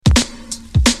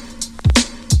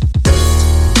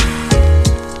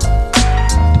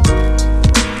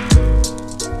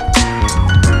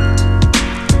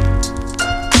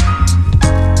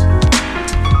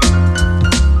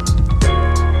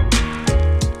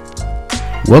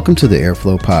Welcome to the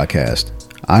Airflow Podcast.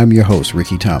 I'm your host,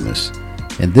 Ricky Thomas,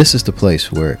 and this is the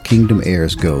place where Kingdom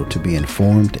heirs go to be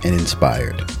informed and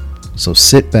inspired. So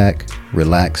sit back,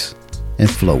 relax, and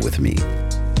flow with me.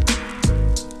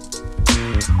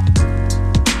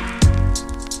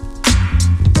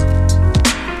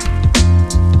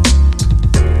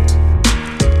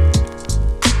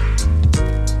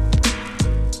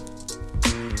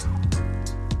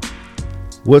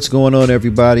 What's going on,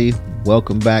 everybody?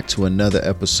 Welcome back to another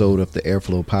episode of the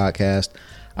Airflow Podcast.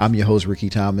 I'm your host,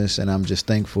 Ricky Thomas, and I'm just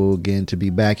thankful again to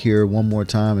be back here one more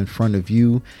time in front of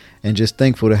you, and just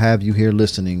thankful to have you here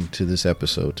listening to this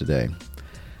episode today.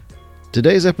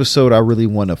 Today's episode, I really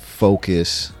want to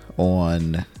focus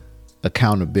on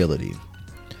accountability.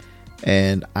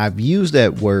 And I've used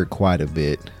that word quite a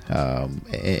bit, and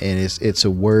it's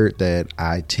a word that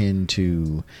I tend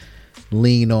to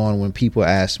lean on when people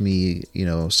ask me,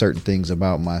 certain things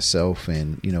about myself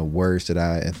and, words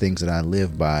and things that I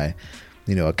live by.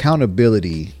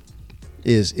 Accountability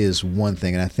is one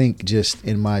thing. And I think just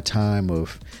in my time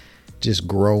of just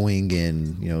growing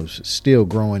and, still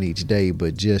growing each day,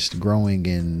 but just growing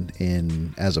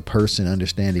in as a person,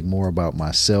 understanding more about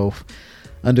myself,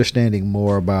 understanding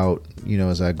more about,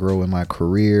 as I grow in my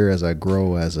career, as I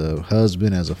grow as a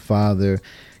husband, as a father,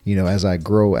 as I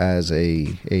grow as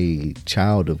a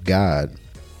child of God,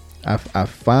 I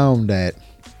found that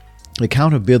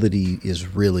accountability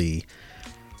is really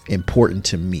important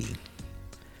to me.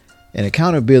 And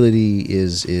accountability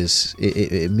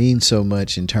it means so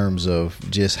much in terms of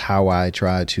just how I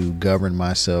try to govern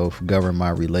myself, govern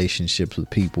my relationships with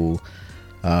people.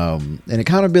 And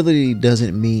accountability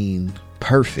doesn't mean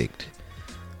perfect.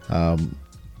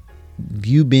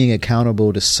 You being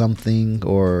accountable to something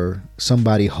or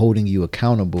somebody holding you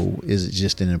accountable is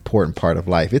just an important part of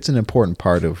life. It's an important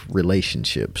part of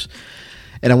relationships.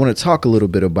 And I want to talk a little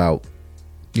bit about,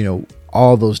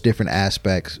 all those different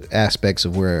aspects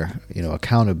of where,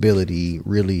 accountability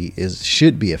really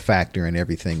should be a factor in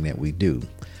everything that we do.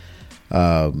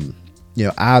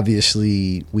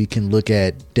 Obviously we can look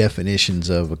at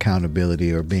definitions of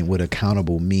accountability or being what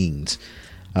accountable means.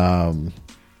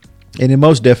 And in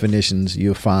most definitions,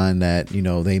 you'll find that,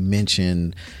 they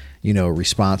mention,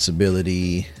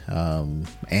 responsibility,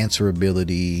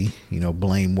 answerability,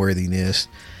 blameworthiness.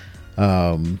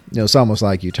 It's almost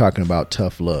like you're talking about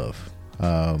tough love.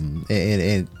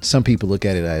 And some people look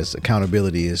at it as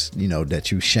accountability is,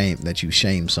 that you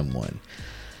shame someone.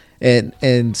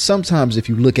 And sometimes if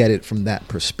you look at it from that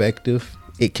perspective,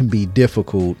 it can be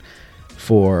difficult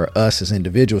for us as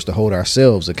individuals to hold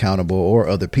ourselves accountable or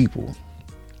other people.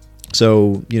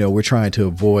 So, we're trying to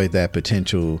avoid that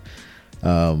potential,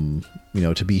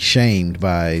 to be shamed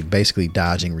by basically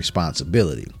dodging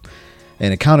responsibility.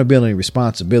 And accountability and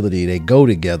responsibility, they go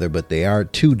together, but they are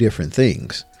two different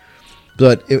things.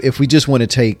 But if we just want to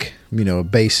take, a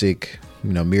basic,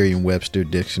 Merriam-Webster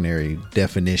dictionary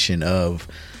definition of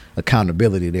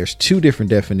accountability, there's two different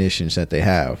definitions that they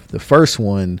have. The first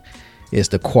one is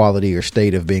the quality or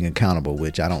state of being accountable,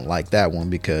 which I don't like that one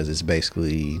because it's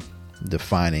basically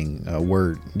defining a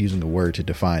word, using a word to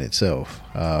define itself.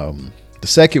 The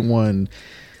second one,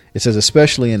 it says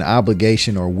especially an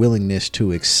obligation or willingness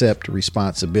to accept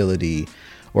responsibility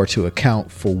or to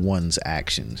account for one's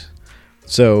actions.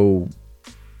 So,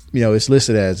 it's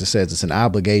listed as, it says it's an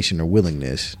obligation or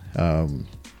willingness.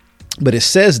 But it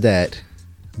says that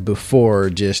before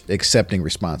just accepting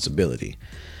responsibility.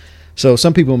 So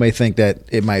some people may think that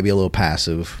it might be a little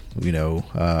passive,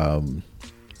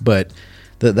 but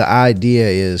the idea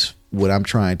is what I'm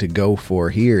trying to go for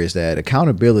here is that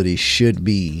accountability should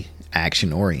be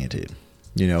action oriented.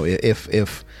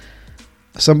 If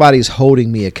somebody's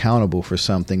holding me accountable for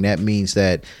something, that means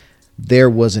that there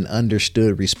was an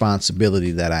understood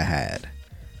responsibility that I had.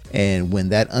 And when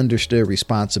that understood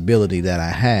responsibility that I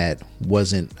had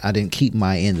I didn't keep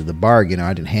my end of the bargain, or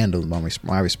I didn't handle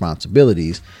my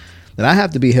responsibilities, then I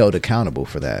have to be held accountable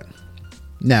for that.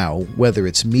 Now, whether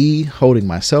it's me holding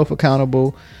myself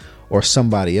accountable or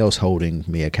somebody else holding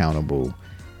me accountable,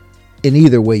 in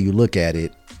either way you look at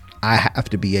it, I have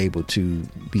to be able to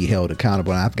be held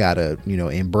accountable. And I've got to,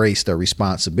 embrace the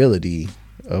responsibility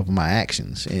of my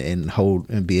actions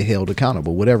and be held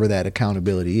accountable, whatever that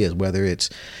accountability is, whether it's,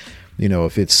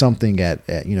 if it's something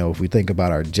if we think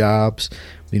about our jobs,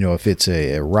 if it's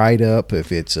a write-up,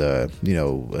 if it's a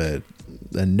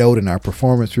note in our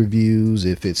performance reviews,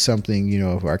 if it's something,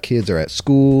 if our kids are at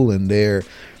school and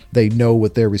they know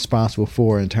what they're responsible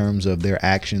for in terms of their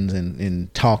actions and in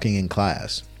talking in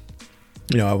class.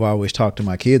 I've always talked to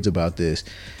my kids about this,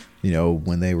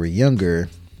 when they were younger,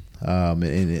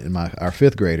 and our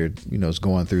fifth grader, is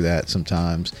going through that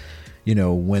sometimes,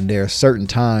 When there are certain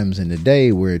times in the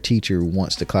day where a teacher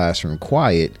wants the classroom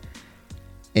quiet,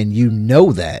 and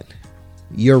that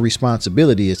your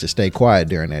responsibility is to stay quiet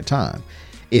during that time.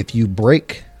 If you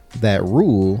break that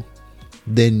rule,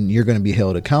 then you're going to be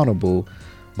held accountable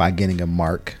by getting a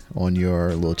mark on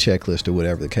your little checklist or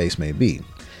whatever the case may be.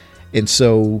 And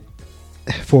so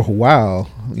for a while,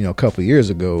 a couple of years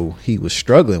ago, he was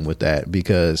struggling with that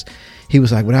because he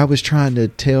was like, when I was trying to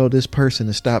tell this person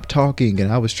to stop talking,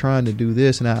 and I was trying to do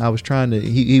this, and I was trying to,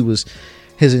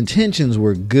 his intentions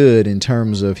were good in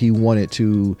terms of he wanted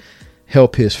to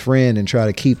help his friend and try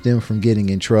to keep them from getting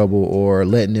in trouble or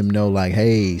letting them know like,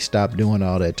 hey, stop doing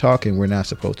all that talking. We're not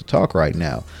supposed to talk right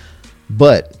now.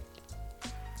 But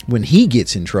when he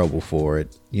gets in trouble for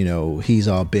it, he's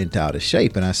all bent out of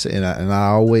shape. And I say, and I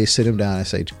always sit him down and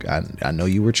say, I know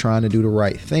you were trying to do the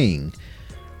right thing,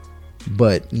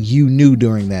 but you knew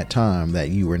during that time that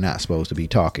you were not supposed to be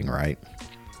talking, right?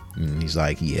 And he's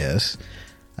like, yes.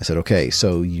 I said, okay,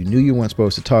 so you knew you weren't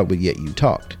supposed to talk, but yet you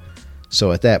talked.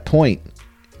 So at that point,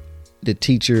 the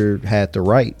teacher had the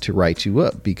right to write you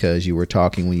up because you were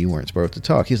talking when you weren't supposed to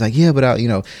talk. He's like, yeah, but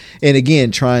and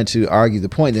again, trying to argue the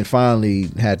point, then finally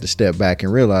had to step back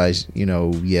and realize,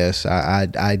 yes,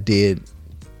 I did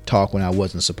talk when I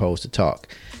wasn't supposed to talk.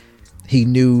 He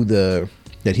knew that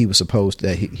he was supposed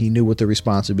to, he knew what the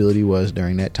responsibility was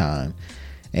during that time.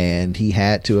 And he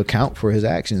had to account for his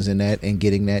actions in that and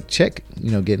getting that check,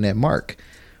 getting that mark,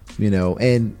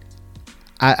 and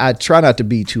I try not to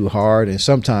be too hard. And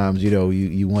sometimes,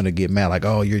 you want to get mad like,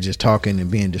 oh, you're just talking and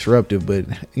being disruptive. But,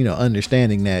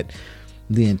 understanding that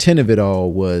the intent of it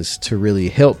all was to really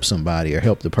help somebody or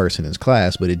help the person in his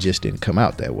class, but it just didn't come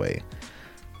out that way.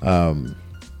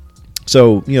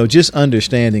 So, just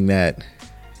understanding that,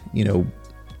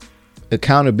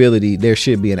 accountability, there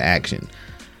should be an action.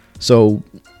 So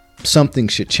something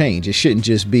should change. It shouldn't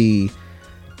just be,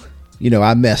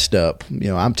 I messed up,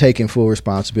 I'm taking full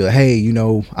responsibility.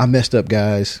 Hey, I messed up,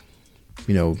 guys.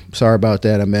 Sorry about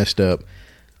that. I messed up.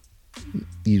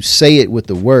 You say it with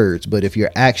the words, but if your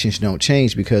actions don't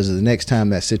change because of the next time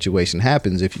that situation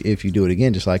happens, if you do it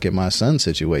again, just like in my son's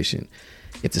situation,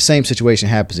 if the same situation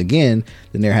happens again,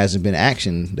 then there hasn't been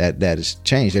action that has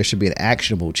changed. There should be an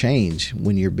actionable change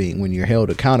when you're held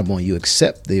accountable and you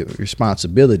accept the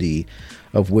responsibility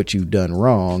of what you've done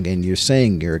wrong, and you're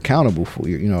saying you're accountable for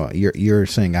you're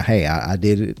saying, hey, I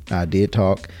did it. I did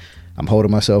talk. I'm holding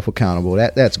myself accountable.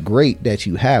 That's great that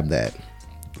you have that,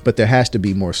 but there has to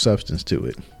be more substance to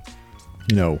it.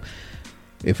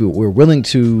 If we're willing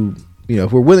to,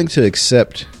 if we're willing to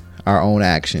accept our own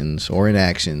actions or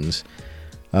inactions,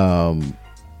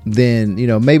 then,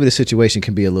 maybe the situation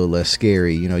can be a little less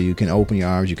scary. You can open your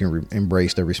arms, you can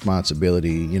embrace the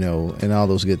responsibility, and all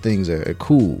those good things are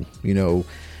cool,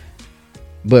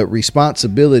 but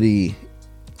responsibility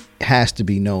has to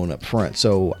be known up front.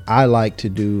 So I like to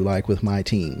do like with my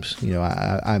teams,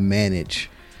 I manage,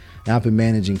 and I've been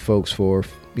managing folks for,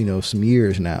 some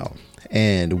years now.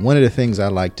 And one of the things I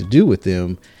like to do with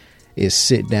them is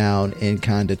sit down and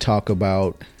kind of talk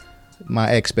about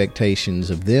my expectations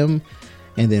of them,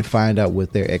 and then find out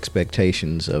what their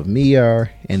expectations of me are,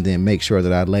 and then make sure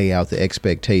that I lay out the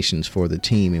expectations for the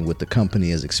team and what the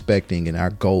company is expecting and our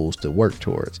goals to work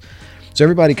towards. So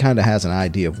everybody kind of has an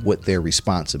idea of what their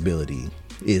responsibility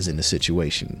is in the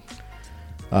situation.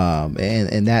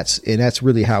 And that's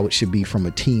really how it should be from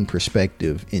a team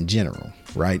perspective in general,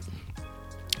 right?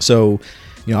 So,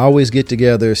 always get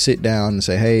together, sit down and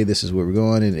say, hey, this is where we're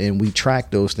going. And we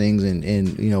track those things,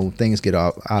 and things get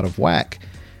out of whack.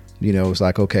 It's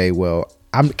like, okay, well,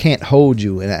 I can't hold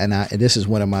you. And this is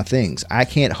one of my things. I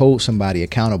can't hold somebody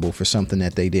accountable for something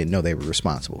that they didn't know they were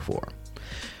responsible for.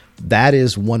 That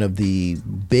is one of the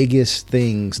biggest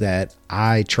things that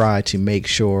I try to make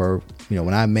sure,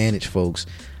 when I manage folks,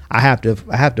 I have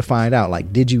to find out,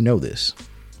 like, did you know this?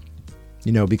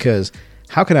 Because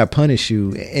how can I punish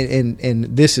you? And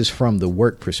this is from the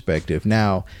work perspective.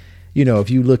 Now, if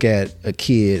you look at a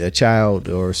kid, a child,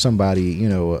 or somebody,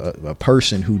 a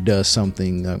person who does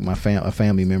something, a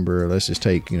family member, let's just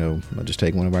take, I'll just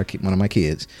take one of my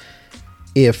kids.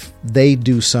 If they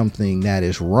do something that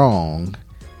is wrong,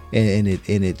 and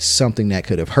it's something that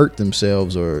could have hurt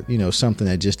themselves, or, something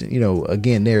that just,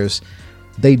 again,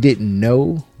 they didn't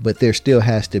know, but there still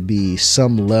has to be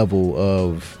some level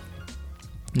of,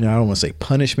 I don't want to say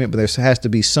punishment, but there has to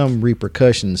be some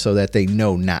repercussions so that they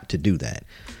know not to do that.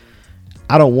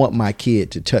 I don't want my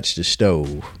kid to touch the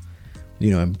stove,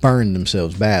 and burn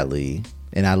themselves badly,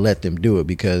 and I let them do it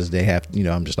because they have,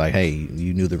 I'm just like, hey,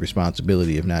 you knew the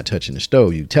responsibility of not touching the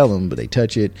stove. You tell them, but they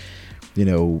touch it.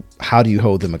 How do you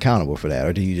hold them accountable for that?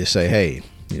 Or do you just say, hey,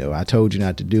 I told you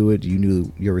not to do it. You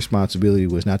knew your responsibility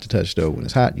was not to touch the stove when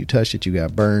it's hot. You touched it, you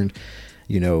got burned.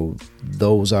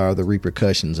 Those are the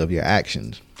repercussions of your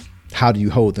actions. How do you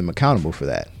hold them accountable for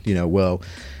that? Well,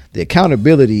 the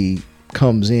accountability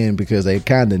comes in because they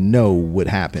kind of know what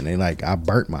happened. They like, I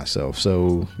burnt myself.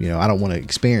 So, I don't want to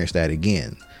experience that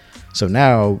again. So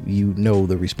now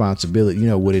the responsibility,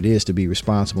 what it is to be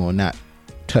responsible and not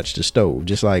touch the stove,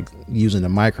 just like using the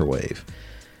microwave.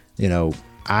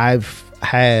 I've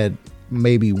had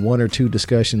maybe 1 or 2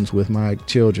 discussions with my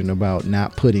children about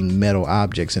not putting metal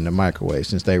objects in the microwave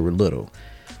since they were little.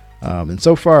 And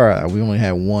so far, we only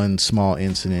had one small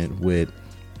incident with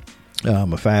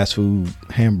a fast food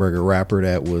hamburger wrapper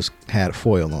that had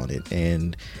foil on it.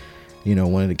 And,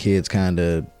 one of the kids kind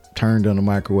of turned on the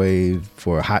microwave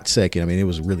for a hot second. I mean, it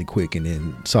was really quick, and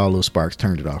then saw little sparks,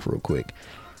 turned it off real quick.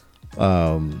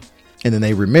 And then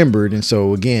they remembered. And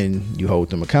so again, you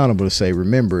hold them accountable to say,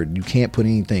 remember, you can't put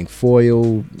anything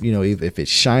foil, if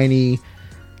it's shiny,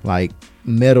 like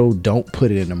metal, don't put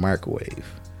it in the microwave,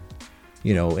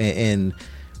 and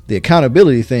the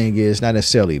accountability thing is not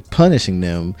necessarily punishing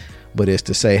them, but it's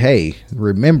to say, hey,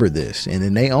 remember this. And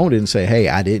then they own it and say, hey,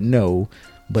 I didn't know,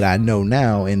 but I know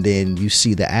now. And then you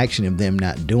see the action of them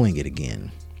not doing it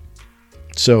again.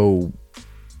 So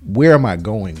where am I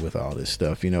going with all this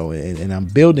stuff? And I'm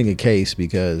building a case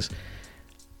because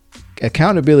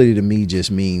accountability to me just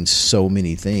means so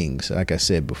many things, like I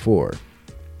said before.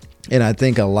 And I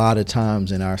think a lot of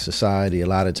times in our society, a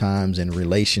lot of times in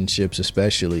relationships,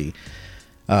 especially,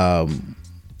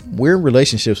 we're in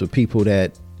relationships with people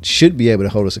that should be able to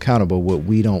hold us accountable, but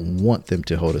we don't want them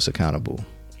to hold us accountable.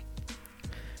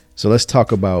 So let's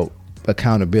talk about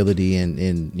accountability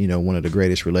in one of the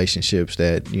greatest relationships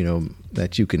that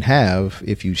that you can have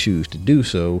if you choose to do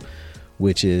so,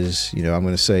 which is I'm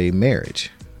going to say marriage.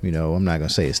 I'm not going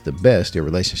to say it's the best. Your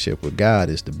relationship with God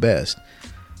is the best,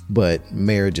 but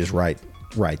marriage is right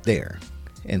there.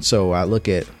 And so I look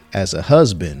at, as a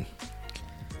husband,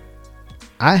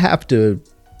 I have to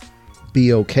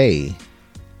be okay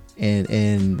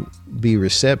and be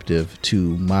receptive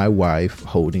to my wife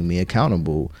holding me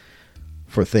accountable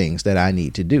for things that I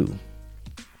need to do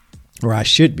or I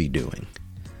should be doing,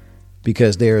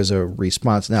 because there's a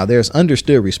response. Now, there's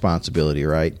understood responsibility,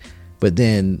 right? But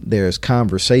then there's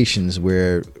conversations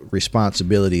where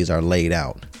responsibilities are laid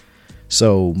out.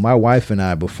 So my wife and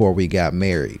I, before we got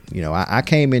married, I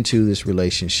came into this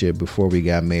relationship before we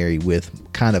got married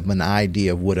with kind of an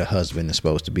idea of what a husband is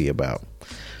supposed to be about.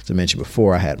 As I mentioned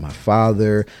before, I had my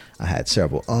father, I had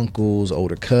several uncles,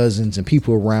 older cousins, and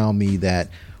people around me that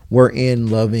were in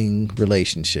loving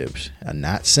relationships. I'm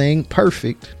not saying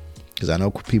perfect, because I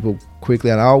know people quickly,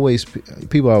 and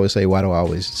people always say, why do I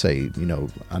always say,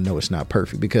 I know it's not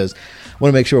perfect, because I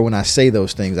want to make sure when I say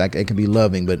those things, it can be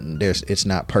loving, but it's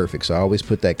not perfect. So I always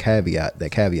put that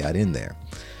caveat in there.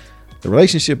 The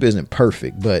relationship isn't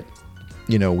perfect, but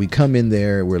we come in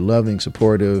there, we're loving,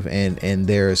 supportive, and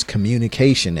there's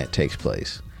communication that takes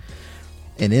place.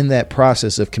 And in that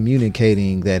process of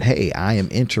communicating that, hey, I am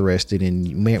interested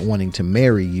in wanting to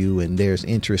marry you, and there's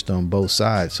interest on both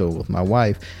sides. So with my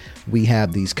wife, we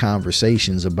have these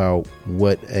conversations about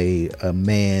what a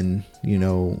man,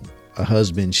 a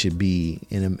husband should be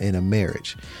in a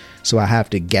marriage. So I have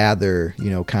to gather,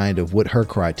 kind of what her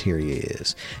criteria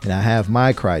is. And I have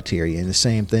my criteria, and the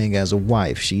same thing as a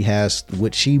wife. She has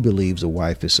what she believes a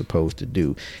wife is supposed to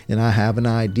do. And I have an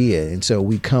idea. And so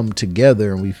we come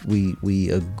together and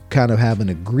we kind of have an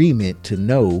agreement to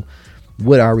know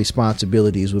what our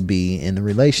responsibilities would be in the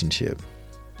relationship.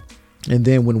 And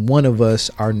then when one of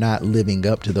us are not living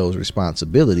up to those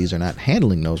responsibilities or not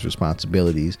handling those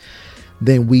responsibilities,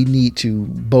 then we need to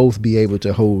both be able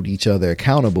to hold each other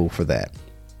accountable for that.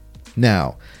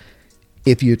 Now,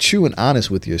 if you're true and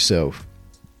honest with yourself,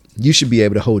 you should be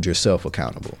able to hold yourself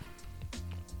accountable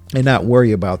and not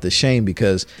worry about the shame,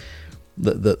 because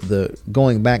the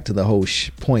going back to the whole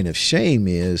point of shame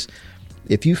is,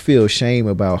 if you feel shame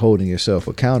about holding yourself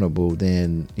accountable,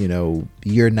 then,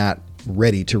 you're not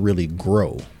ready to really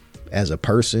grow as a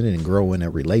person and grow in a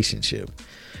relationship.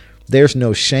 There's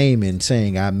no shame in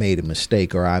saying I made a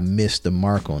mistake or I missed the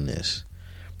mark on this.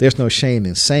 There's no shame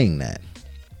in saying that.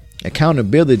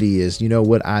 Accountability is,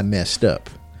 what, I messed up.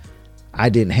 I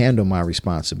didn't handle my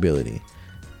responsibility.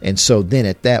 And so then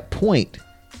at that point,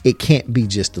 it can't be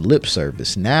just the lip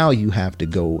service. Now you have to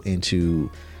go into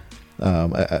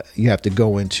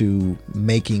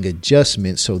making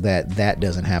adjustments so that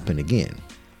doesn't happen again.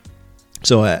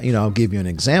 So, I'll give you an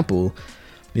example.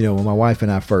 When my wife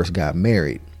and I first got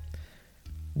married,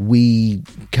 we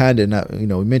kind of not, we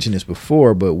mentioned this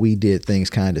before, but we did things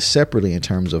kind of separately in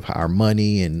terms of our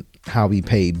money and how we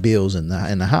paid bills in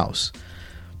the house.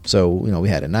 So, we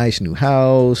had a nice new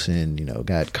house and,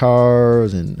 got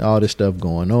cars and all this stuff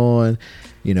going on,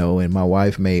 and my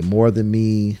wife made more than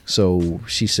me. So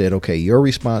she said, okay, your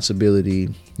responsibility,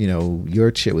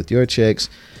 with your checks,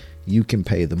 you can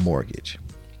pay the mortgage.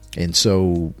 And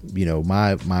so,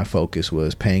 my focus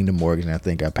was paying the mortgage, and I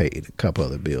think I paid a couple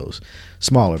other bills,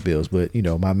 smaller bills, but,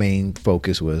 my main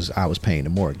focus was I was paying the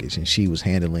mortgage and she was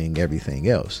handling everything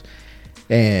else.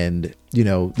 And,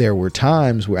 there were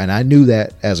times where, and I knew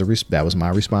that that was my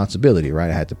responsibility, right?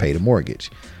 I had to pay the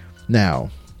mortgage. Now,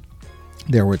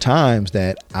 there were times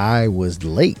that I was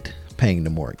late paying the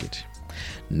mortgage,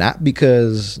 not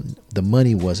because the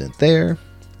money wasn't there.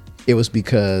 It was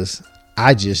because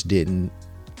I just didn't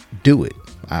do it.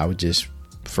 I would just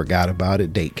forgot about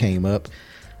it. Date came up.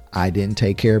 I didn't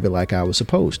take care of it like I was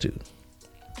supposed to.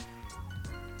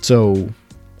 So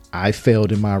I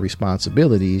failed in my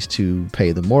responsibilities to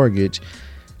pay the mortgage.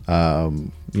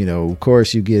 Of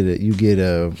course you get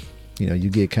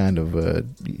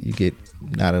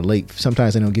not a late.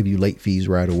 Sometimes they don't give you late fees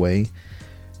right away.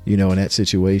 In that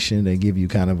situation, they give you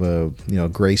kind of a,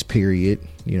 grace period.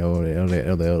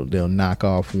 They'll knock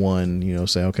off one,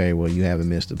 say, okay, well, you haven't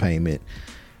missed a payment,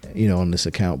 on this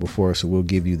account before, so we'll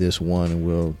give you this one and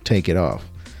we'll take it off.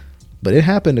 But it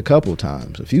happened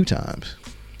a few times,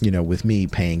 with me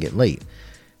paying it late,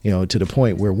 to the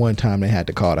point where one time they had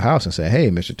to call the house and say, hey,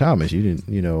 Mr. Thomas, you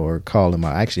didn't, or call him.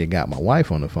 I actually got my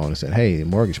wife on the phone and said, hey, the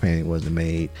mortgage payment wasn't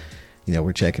made.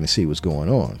 We're checking to see what's going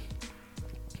on.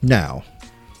 Now,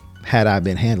 had I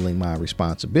been handling my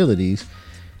responsibilities,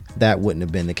 that wouldn't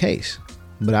have been the case.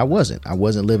 But I wasn't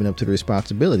living up to the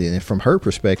responsibility. And from her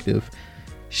perspective,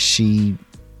 she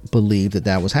believed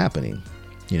that was happening.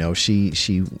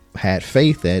 She had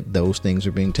faith that those things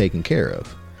are being taken care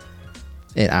of.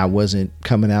 And I wasn't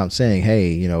coming out saying,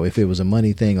 hey, if it was a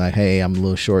money thing, like, hey, I'm a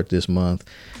little short this month,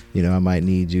 I might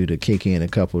need you to kick in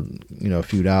a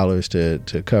few dollars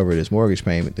to cover this mortgage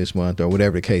payment this month, or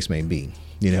whatever the case may be.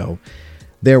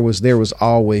 There was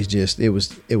always just, it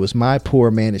was my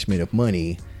poor management of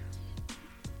money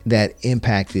that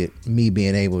impacted me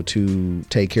being able to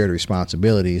take care of the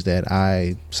responsibilities that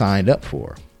I signed up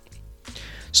for.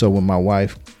 So when my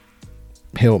wife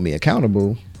held me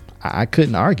accountable, I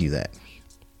couldn't argue that,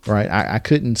 right? I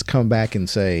couldn't come back and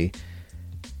say,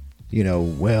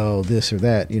 well, this or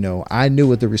that. I knew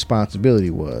what the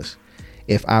responsibility was.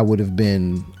 If I would have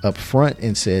been upfront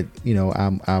and said,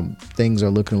 I'm things are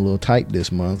looking a little tight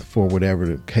this month for whatever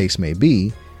the case may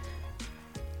be,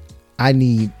 I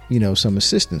need, some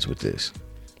assistance with this.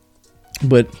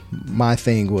 But my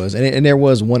thing was, and there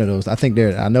was one of those,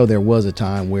 I know there was a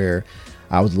time where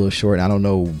I was a little short, and I don't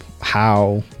know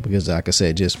how, because like I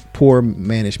said, just poor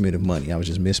management of money. I was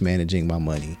just mismanaging my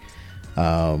money.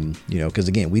 Because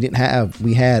again, we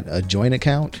had a joint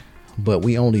account, but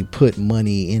we only put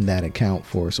money in that account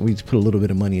so we just put a little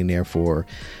bit of money in there for,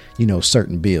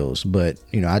 certain bills. But,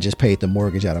 I just paid the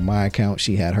mortgage out of my account.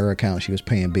 She had her account. She was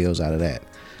paying bills out of that,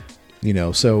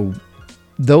 so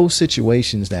those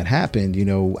situations that happened,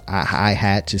 I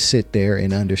had to sit there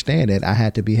and understand that I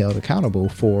had to be held accountable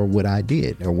for what I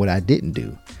did or what I didn't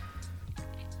do.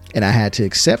 And I had to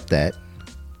accept that.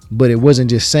 But it wasn't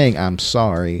just saying, I'm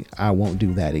sorry, I won't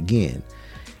do that again.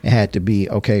 It had to be,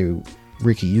 okay,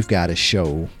 Ricky, you've got to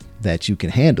show that you can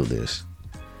handle this.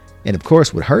 And of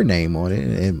course, with her name on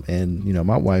it, and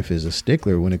my wife is a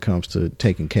stickler when it comes to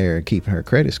taking care and keeping her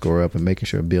credit score up and making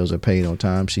sure bills are paid on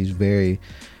time. She's very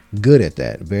good at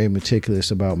that, very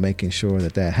meticulous about making sure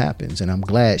that happens. And I'm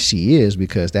glad she is,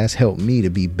 because that's helped me to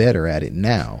be better at it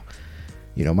now.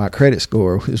 My credit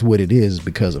score is what it is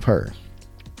because of her.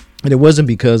 And it wasn't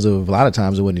because of, a lot of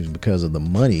times it wasn't even because of the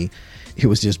money. It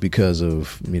was just because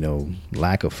of,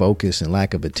 lack of focus and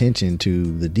lack of attention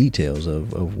to the details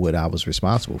of what I was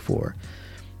responsible for.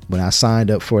 When I signed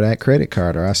up for that credit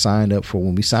card, or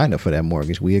when we signed up for that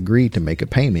mortgage, we agreed to make a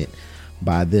payment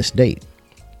by this date.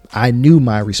 I knew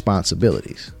my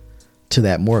responsibilities to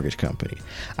that mortgage company.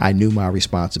 I knew my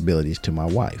responsibilities to my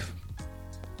wife.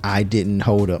 I didn't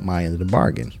hold up my end of the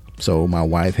bargain. So my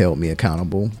wife held me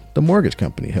accountable. The mortgage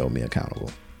company held me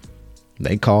accountable.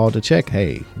 They called to check.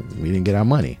 Hey, we didn't get our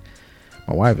money.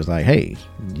 My wife was like, hey,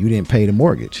 you didn't pay the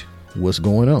mortgage. What's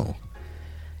going on?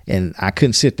 And I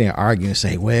couldn't sit there and argue and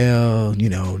say, well,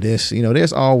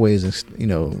 there's always,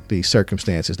 these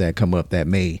circumstances that come up that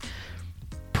may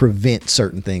prevent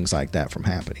certain things like that from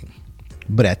happening.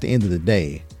 But at the end of the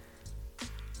day,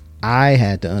 I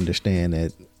had to understand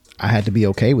that I had to be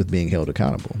okay with being held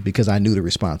accountable, because I knew the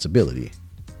responsibility.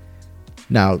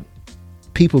 Now,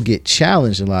 people get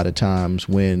challenged a lot of times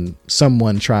when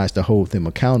someone tries to hold them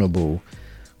accountable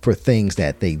for things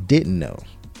that they didn't know.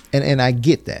 And I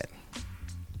get that,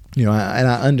 and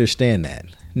I understand that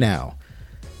now.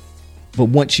 But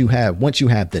once you have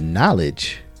the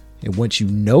knowledge, and once you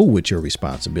know what your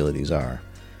responsibilities are,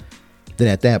 then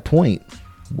at that point,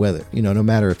 whether, no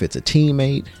matter if it's a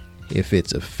teammate, if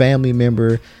it's a family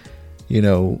member,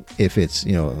 if it's,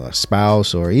 a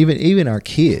spouse, or even our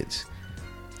kids,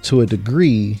 to a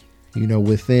degree,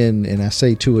 within, and I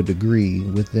say to a degree,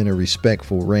 within a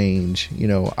respectful range,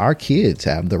 our kids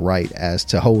have the right as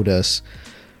to hold us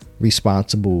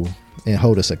responsible and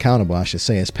hold us accountable, I should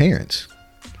say, as parents.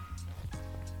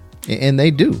 And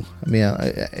they do. I mean,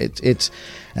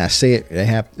 I say it, they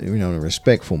have, in a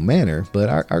respectful manner, but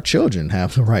our children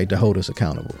have the right to hold us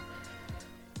accountable.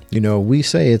 We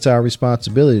say it's our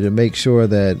responsibility to make sure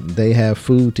that they have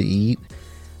food to eat,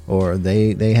 or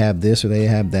they have this, or they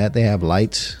have that, they have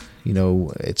lights.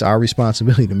 It's our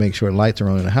responsibility to make sure lights are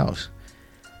on in the house.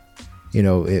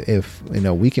 If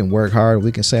we can work hard,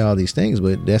 we can say all these things,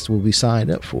 but that's what we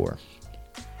signed up for.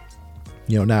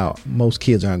 Now most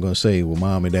kids aren't going to say, well,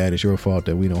 mom and dad, it's your fault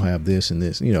that we don't have this and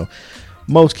this.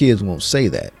 Most kids won't say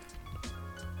that,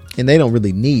 and they don't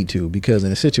really need to, because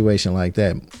in a situation like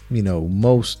that,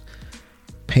 most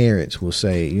parents will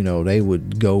say, they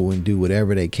would go and do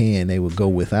whatever they can. They would go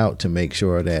without to make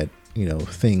sure that,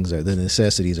 the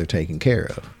necessities are taken care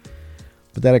of.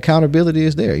 But that accountability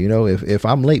is there. If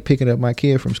I'm late picking up my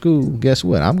kid from school, guess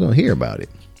what? I'm going to hear about it.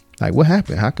 Like, what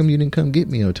happened? How come you didn't come get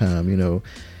me on time?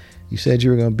 You said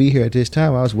you were going to be here at this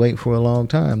time. I was waiting for a long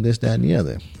time, this, that, and the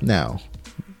other. Now,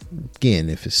 again,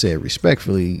 if it's said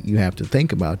respectfully, you have to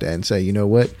think about that and say, you know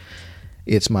what?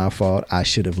 It's my fault. I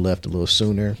should have left a little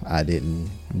sooner. I didn't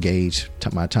gauge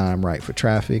my time right for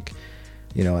traffic,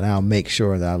 and I'll make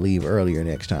sure that I leave earlier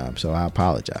next time. So I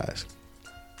apologize.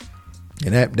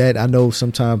 And that I know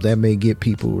sometimes that may get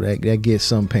people, that gets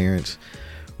some parents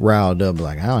riled up,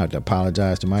 like, I don't have to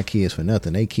apologize to my kids for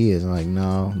nothing. They kids. I'm like,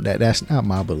 no, that's not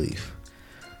my belief.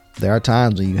 There are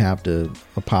times when you have to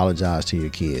apologize to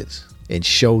your kids and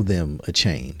show them a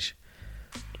change.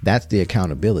 That's the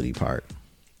accountability part.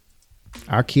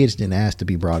 Our kids didn't ask to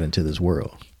be brought into this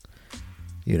world.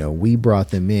 We brought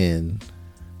them in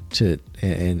to,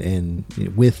 and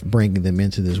with bringing them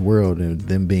into this world and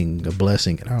them being a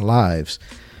blessing in our lives,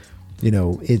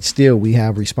 it's still, we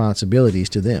have responsibilities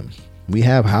to them. We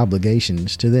have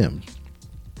obligations to them.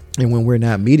 And when we're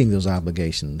not meeting those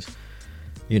obligations,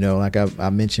 like I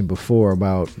mentioned before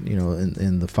about,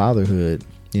 in the fatherhood,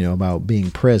 about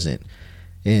being present.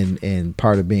 And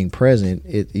part of being present,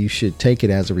 you should take it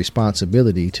as a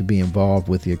responsibility to be involved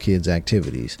with your kids'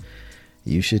 activities.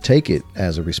 You should take it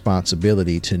as a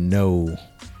responsibility to know,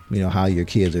 how your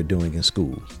kids are doing in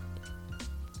school.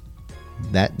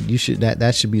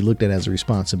 That should be looked at as a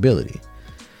responsibility.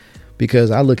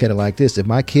 Because I look at it like this: if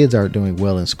my kids aren't doing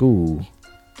well in school,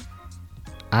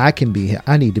 I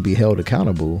need to be held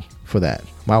accountable for that.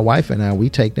 My wife and I, we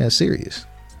take that serious.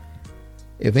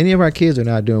 If any of our kids are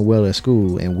not doing well at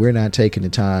school and we're not taking the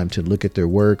time to look at their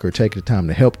work, or taking the time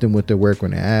to help them with their work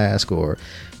when they ask, or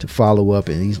to follow up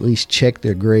and at least check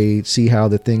their grades, see how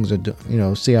the things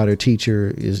are, see how their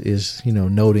teacher is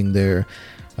noting their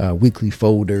weekly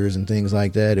folders and things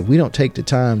like that. If we don't take the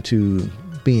time to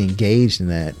be engaged in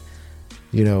that,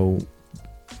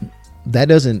 that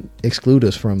doesn't exclude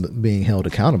us from being held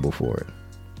accountable for it.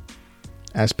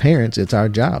 As parents, it's our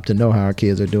job to know how our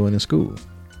kids are doing in school,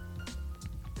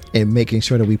 and making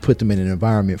sure that we put them in an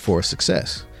environment for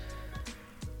success,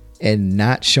 and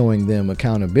not showing them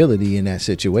accountability in that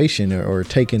situation, or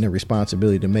taking the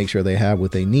responsibility to make sure they have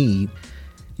what they need,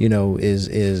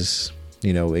 is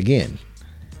again,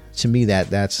 to me,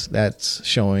 that's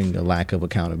showing a lack of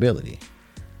accountability.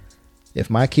 If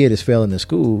my kid is failing in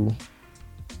school,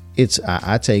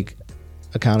 I take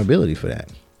accountability for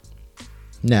that.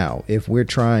 Now, if we're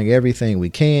trying everything we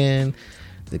can,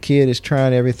 the kid is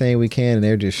trying everything we can, and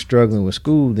they're just struggling with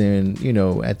school, then,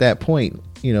 at that point,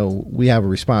 we have a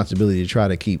responsibility to try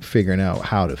to keep figuring out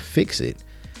how to fix it.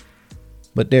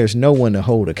 But there's no one to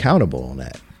hold accountable on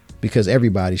that, because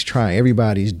everybody's trying,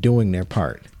 everybody's doing their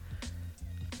part.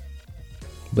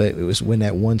 But it was when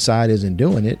that one side isn't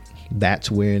doing it,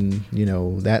 that's when,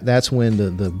 that's when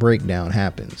the breakdown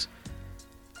happens.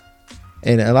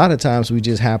 And a lot of times we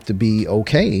just have to be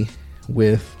okay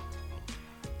with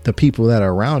the people that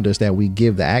are around us that we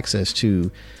give the access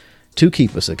to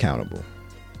keep us accountable.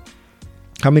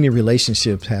 How many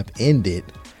relationships have ended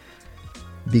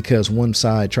because one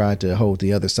side tried to hold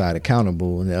the other side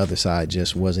accountable and the other side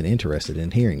just wasn't interested in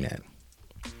hearing that?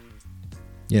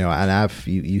 And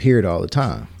you hear it all the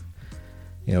time.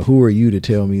 Who are you to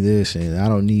tell me this? And I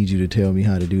don't need you to tell me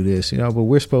how to do this, but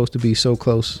we're supposed to be so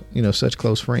close, such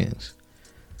close friends.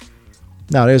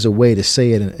 Now there's a way to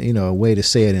say it, a way to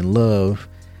say it in love,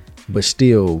 but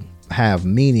still have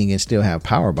meaning and still have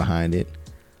power behind it.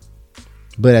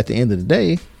 But at the end of the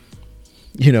day,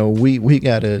 we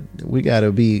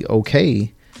gotta be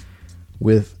okay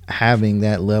with having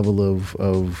that level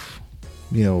of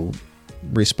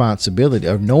responsibility,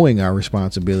 of knowing our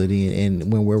responsibility,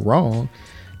 and when we're wrong,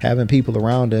 having people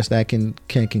around us that can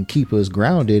keep us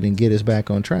grounded and get us back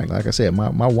on track. Like I said,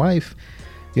 my wife,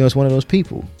 is one of those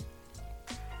people.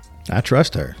 I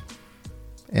trust her,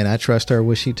 and I trust her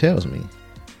what she tells me.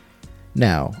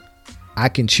 Now, I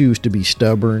can choose to be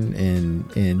stubborn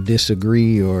and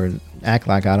disagree, or act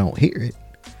like I don't hear it,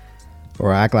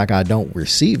 or act like I don't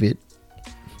receive it.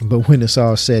 But when it's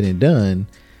all said and done,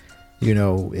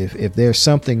 if there's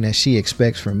something that she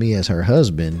expects from me as her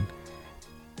husband,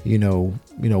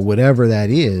 whatever that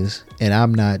is, and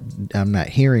I'm not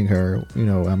hearing her,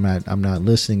 I'm not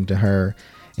listening to her,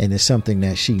 and it's something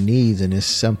that she needs, and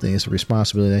it's a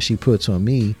responsibility that she puts on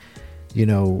me,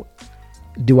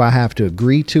 do I have to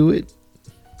agree to it?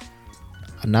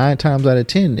 9 times out of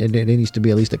 10, there needs to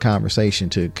be at least a conversation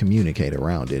to communicate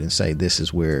around it and say, this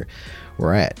is where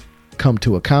we're at. Come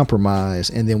to a compromise,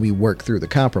 and then we work through the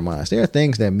compromise. There are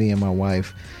things that me and my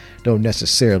wife don't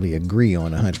necessarily agree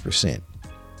on 100%,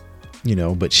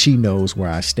 but she knows where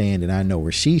I stand and I know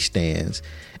where she stands,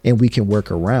 and we can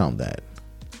work around that.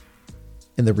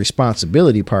 And the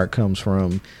responsibility part comes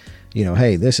from,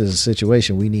 hey, this is a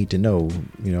situation we need to know,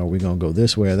 are we going to go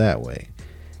this way or that way?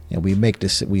 And we make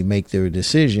their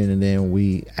decision, and then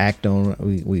we act on,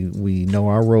 we know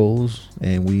our roles,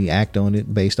 and we act on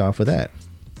it based off of that.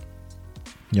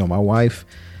 My wife,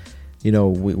 we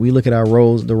look at our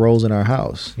roles, the roles in our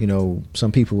house.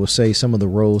 Some people will say some of the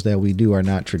roles that we do are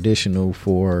not traditional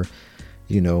for,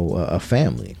 a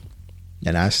family.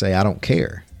 And I say, I don't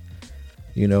care.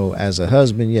 As a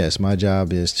husband, yes, my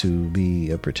job is to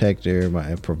be a protector,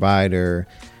 a provider,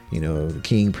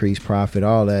 king, priest, prophet,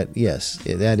 all that. Yes,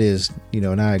 that is,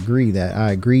 and I agree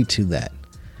to that.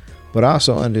 But I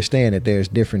also understand that there's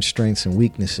different strengths and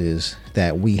weaknesses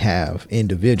that we have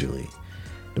individually.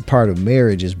 The part of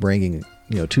marriage is bringing,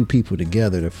 2 people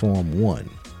together to form one.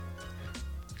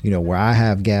 Where I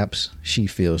have gaps, she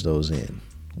fills those in.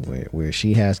 Where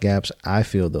she has gaps, I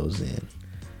fill those in.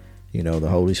 The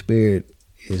Holy Spirit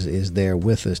is there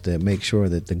with us to make sure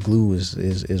that the glue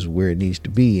is where it needs to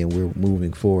be, and we're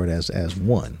moving forward as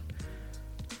one.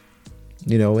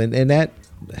 And that,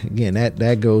 again,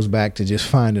 that goes back to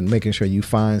just making sure you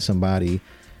find somebody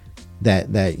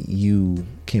that you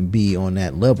can be on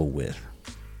that level with.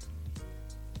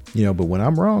 But when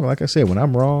I'm wrong, like I said,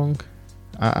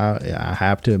 I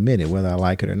have to admit it, whether I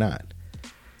like it or not.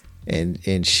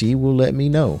 And she will let me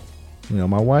know.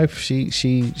 My wife, she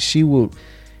will,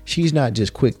 she's not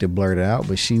just quick to blurt it out,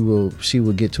 but she will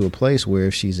get to a place where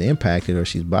if she's impacted or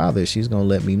she's bothered, she's going to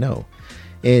let me know.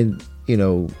 And,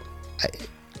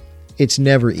 it's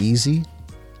never easy.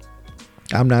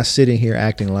 I'm not sitting here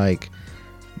acting like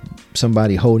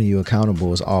somebody holding you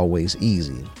accountable is always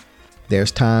easy.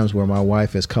 There's times where my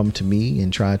wife has come to me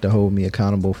and tried to hold me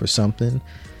accountable for something,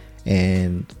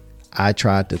 and I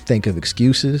tried to think of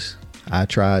excuses. I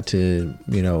tried to,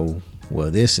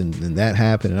 this and that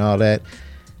happened and all that.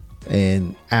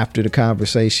 And after the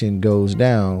conversation goes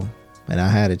down and I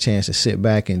had a chance to sit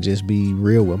back and just be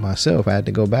real with myself, I had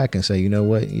to go back and say, you know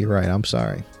what, you're right, I'm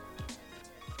sorry.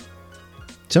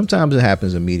 Sometimes it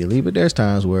happens immediately, but there's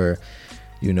times where,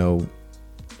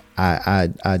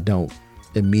 I don't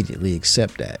immediately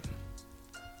accept that.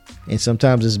 And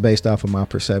sometimes it's based off of my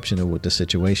perception of what the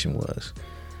situation was.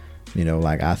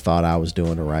 Like I thought I was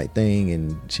doing the right thing,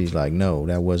 and she's like, no,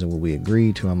 that wasn't what we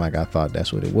agreed to. I'm like, I thought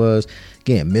that's what it was.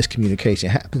 Again, miscommunication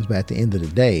happens, but at the end of the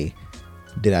day,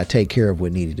 did I take care of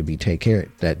what needed to be taken care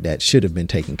of, that should have been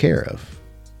taken care of?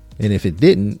 And if it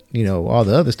didn't, all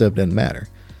the other stuff doesn't matter.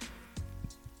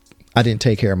 I didn't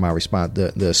take care of my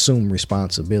the assumed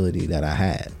responsibility that I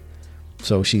had.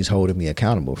 So she's holding me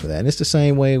accountable for that. And it's the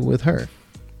same way with her.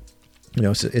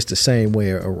 It's the same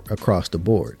way across the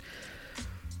board.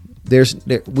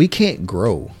 We can't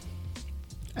grow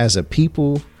as a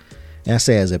people. And I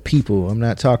say as a people, I'm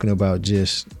not talking about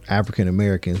just African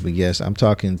Americans, but yes, I'm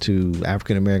talking to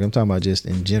African Americans. I'm talking about just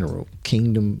in general,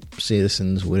 kingdom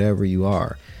citizens, whatever you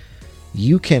are.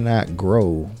 You cannot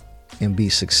grow and be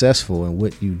successful in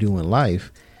what you do in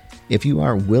life if you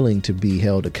aren't willing to be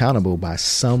held accountable by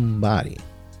somebody.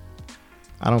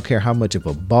 I don't care how much of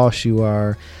a boss you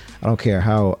are. I don't care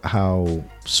how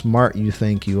smart you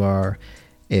think you are.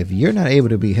 If you're not able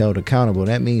to be held accountable,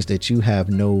 that means that you have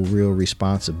no real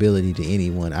responsibility to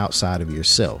anyone outside of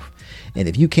yourself. And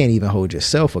if you can't even hold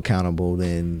yourself accountable,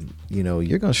 then,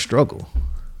 you're going to struggle.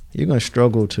 You're going to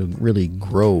struggle to really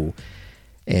grow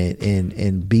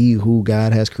and be who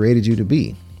God has created you to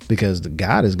be, because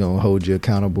God is going to hold you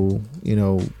accountable,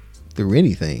 through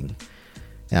anything.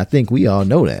 And I think we all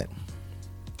know that,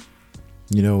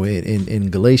 in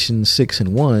Galatians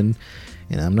 6:1,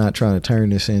 and I'm not trying to turn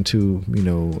this into,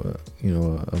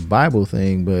 a Bible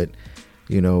thing, but,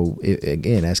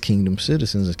 again, as kingdom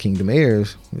citizens, as kingdom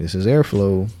heirs, this is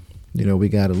airflow. We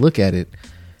got to look at it.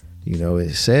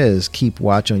 It says, keep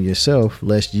watch on yourself,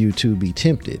 lest you too be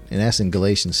tempted. And that's in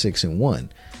Galatians 6:1.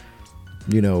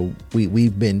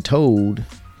 We've been told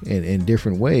in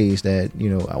different ways that,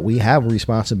 we have a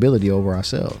responsibility over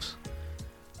ourselves.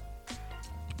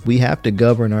 We have to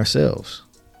govern ourselves.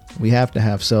 We have to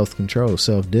have self-control,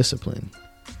 self-discipline.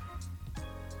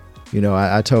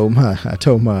 I told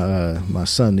my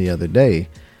son the other day,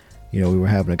 we were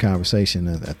having a conversation.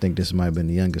 I think this might have been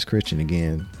the youngest Christian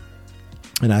again.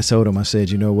 And I told him, I said,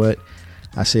 you know what?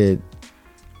 I said,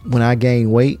 when I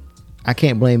gain weight, I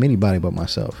can't blame anybody but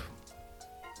myself.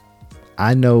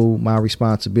 I know my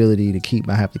responsibility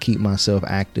I have to keep myself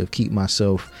active, keep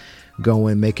myself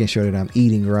going, making sure that I'm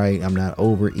eating right. I'm not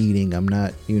overeating. I'm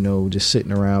not, just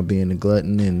sitting around being a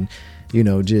glutton and,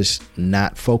 just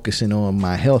not focusing on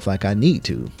my health like I need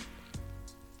to.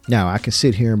 Now, I can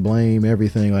sit here and blame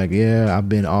everything like, yeah, I've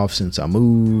been off since I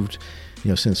moved,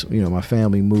 since, my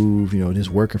family moved, this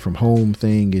working from home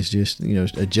thing is just,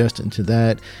 adjusting to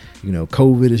that.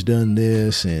 COVID has done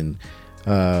this. And,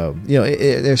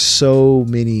 there's so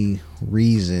many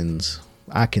reasons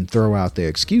I can throw out there,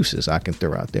 excuses I can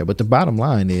throw out there. But the bottom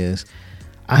line is,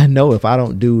 I know if I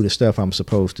don't do the stuff I'm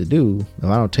supposed to do, if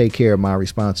I don't take care of my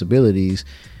responsibilities,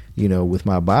 with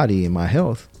my body and my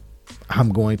health, I'm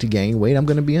going to gain weight. I'm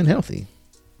going to be unhealthy.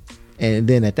 And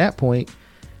then at that point,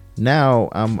 now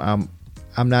I'm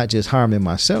not just harming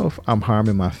myself, I'm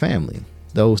harming my family,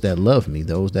 those that love me,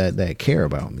 those that care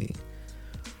about me.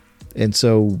 And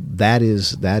so that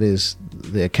is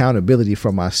the accountability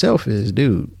for myself is,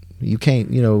 dude, you can't,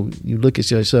 you look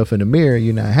at yourself in the mirror,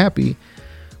 you're not happy.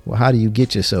 Well, how do you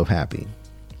get yourself happy?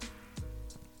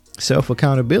 Self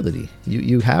accountability.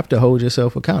 You have to hold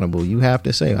yourself accountable. You have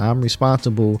to say, I'm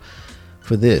responsible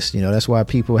for this. That's why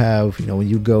people have, when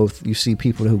you see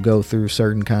people who go through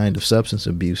certain kind of substance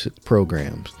abuse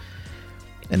programs,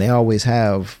 and they always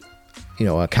have,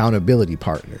 accountability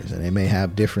partners, and they may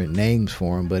have different names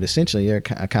for them, but essentially you're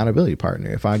an accountability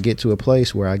partner. If I get to a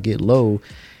place where I get low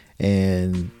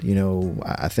and,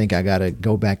 I think I got to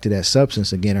go back to that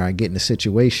substance again, or I get in a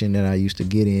situation that I used to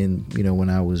get in, when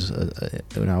I was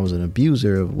an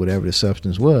abuser of whatever the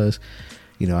substance was,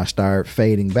 I start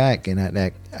fading back, and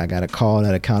I got to call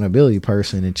that accountability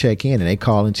person and check in, and they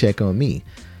call and check on me.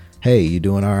 Hey, you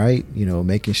doing all right?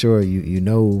 Making sure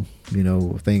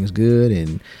things good.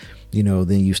 And,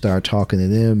 then you start talking to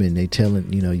them, and they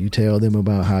you tell them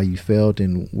about how you felt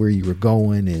and where you were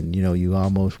going. And, you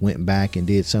almost went back and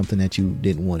did something that you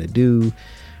didn't want to do.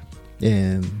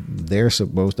 And they're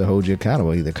supposed to hold you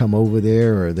accountable. Either come over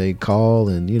there or they call,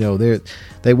 and,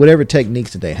 they whatever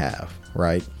techniques that they have.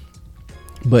 Right.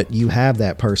 But you have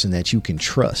that person that you can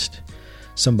trust,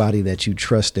 somebody that you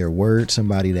trust their word,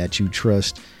 somebody that you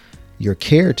trust your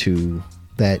care to,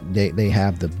 that they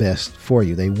have the best for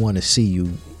you. They want to see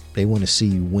you. They want to see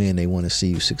you win. They want to see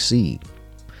you succeed.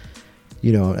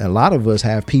 A lot of us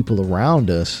have people around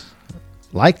us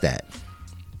like that.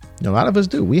 A lot of us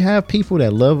do. We have people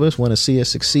that love us, want to see us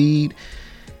succeed,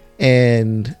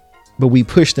 but we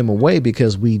push them away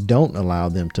because we don't allow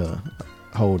them to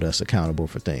hold us accountable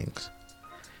for things.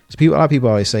 A lot of people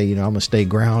always say, I'm going to stay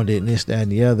grounded and this, that,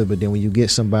 and the other. But then when you get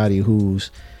somebody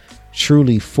who's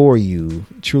truly for you,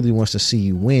 truly wants to see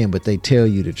you win, but they tell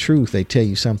you the truth, they tell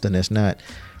you something that's not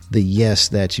the yes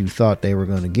that you thought they were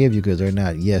going to give you, because they're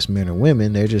not yes men or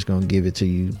women. They're just going to give it to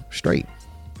you straight.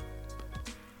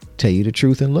 Tell you the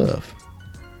truth in love.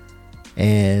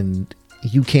 And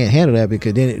you can't handle that,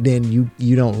 because then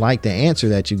you don't like the answer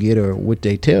that you get or what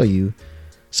they tell you.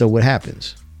 So what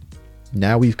happens?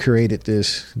 Now we've created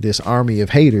this army of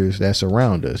haters that's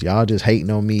around us. Y'all just hating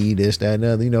on me, this, that, and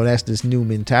other. That's this new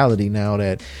mentality now,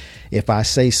 that if I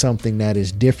say something that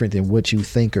is different than what you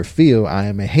think or feel, I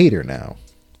am a hater now.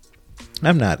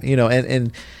 I'm not,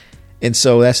 and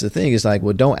so that's the thing. It's like,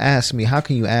 well, don't ask me. How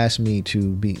can you ask me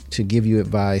to give you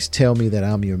advice? Tell me that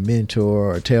I'm your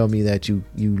mentor, or tell me that you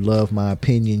love my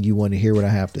opinion. You want to hear what I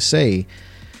have to say.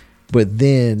 But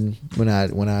then when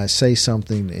I say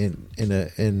something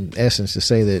in essence to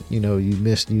say that, you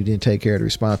didn't take care of the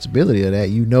responsibility of that,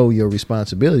 your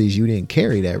responsibilities, you didn't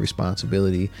carry that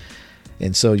responsibility.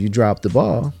 And so you dropped the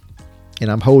ball, and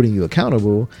I'm holding you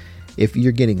accountable. If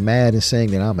you're getting mad and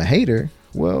saying that I'm a hater,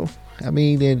 well, I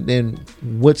mean, then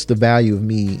what's the value of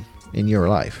me in your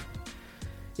life?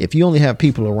 If you only have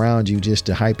people around you just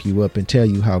to hype you up and tell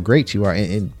you how great you are,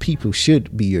 and people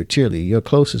should be your cheerleader, your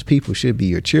closest people should be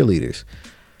your cheerleaders,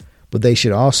 but they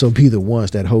should also be the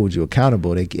ones that hold you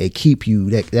accountable. They keep you,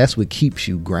 that's what keeps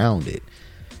you grounded.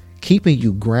 Keeping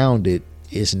you grounded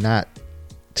is not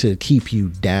to keep you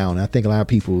down. I think a lot of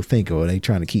people think, oh, they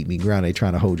trying to keep me grounded, they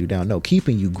trying to hold you down. No,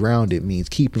 keeping you grounded means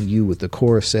keeping you with the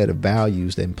core set of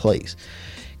values in place,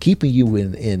 keeping you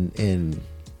in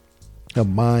a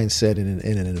mindset in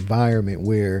an environment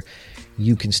where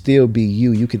you can still be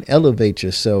you can elevate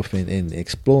yourself and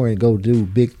explore and go do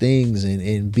big things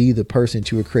and be the person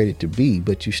that you were created to be,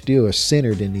 but you still are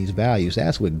centered in these values.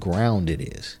 That's what grounded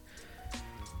is.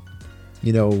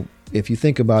 If you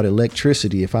think about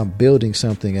electricity, if I'm building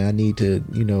something, I need to,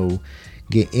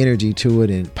 get energy to it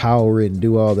and power it and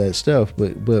do all that stuff.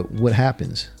 But what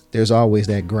happens? There's always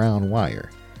that ground wire.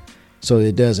 So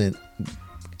it doesn't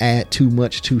add too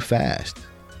much too fast.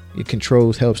 It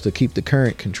helps to keep the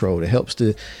current controlled. It helps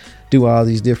to do all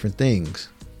these different things.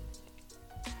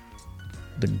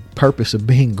 The purpose of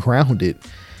being grounded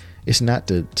is not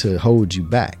to hold you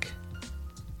back.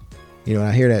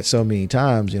 I hear that so many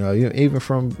times, even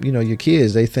from, your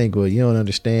kids. They think, well, you don't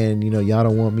understand, y'all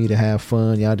don't want me to have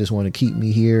fun. Y'all just want to keep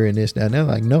me here and this, that. And they're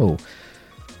like, no,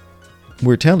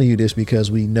 we're telling you this because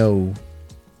we know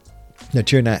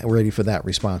that you're not ready for that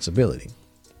responsibility.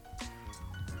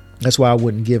 That's why I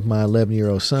wouldn't give my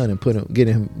 11-year-old son and get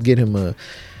him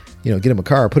a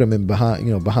car, put him in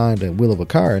behind the wheel of a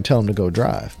car and tell him to go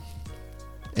drive.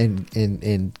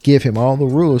 And give him all the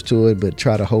rules to it, but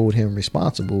try to hold him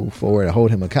responsible for it,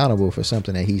 hold him accountable for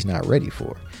something that he's not ready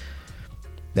for.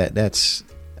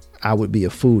 I would be a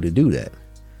fool to do that.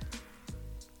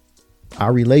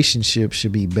 Our relationship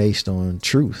should be based on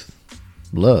truth,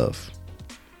 love.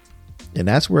 And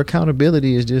that's where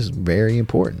accountability is just very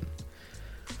important.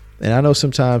 And I know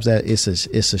sometimes that it's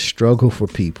a struggle for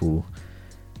people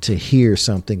to hear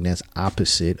something that's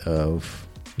opposite of,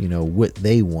 what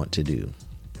they want to do.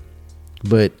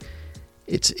 But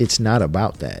it's not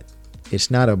about that.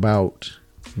 It's not about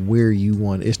where you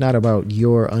want. It's not about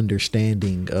your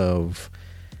understanding of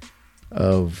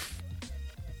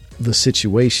the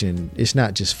situation. It's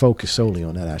not just focused solely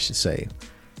on that, I should say.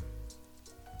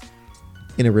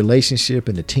 In a relationship,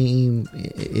 in a team,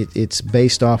 it's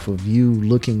based off of you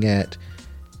looking at,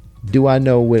 do I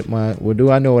know what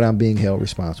I'm being held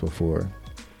responsible for?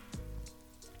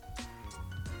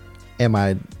 Am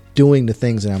I doing the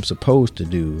things that I'm supposed to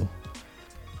do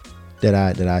that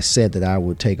I said that I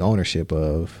would take ownership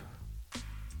of?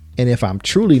 And if I'm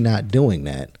truly not doing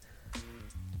that,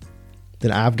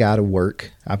 then I've got to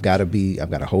work. I've got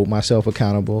to hold myself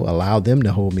accountable, allow them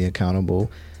to hold me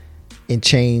accountable, and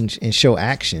change and show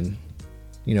action,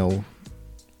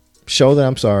 show that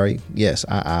I'm sorry. Yes,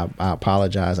 I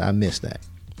apologize. I missed that.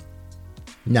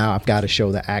 Now I've got to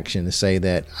show the action to say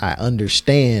that I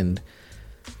understand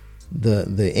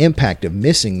the impact of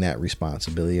missing that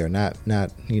responsibility or not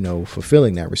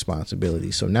fulfilling that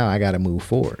responsibility. So now I got to move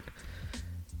forward,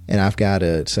 and I've got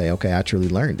to say, okay, I truly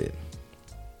learned it.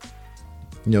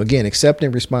 Again,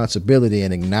 accepting responsibility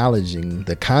and acknowledging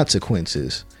the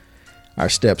consequences are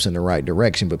steps in the right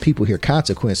direction. But people hear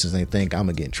consequences and they think I'm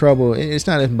gonna get in trouble. It's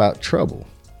not even about trouble.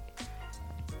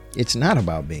 It's not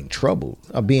about being in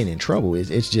trouble.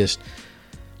 It's just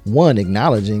one,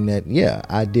 acknowledging that, yeah,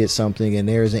 I did something and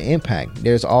there's an impact.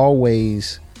 There's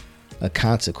always a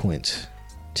consequence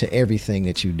to everything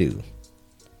that you do.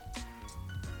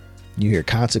 You hear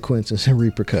consequences and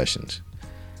repercussions.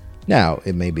 Now,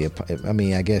 it may be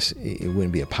I guess it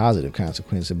wouldn't be a positive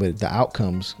consequence, but the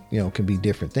outcomes, can be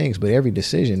different things. But every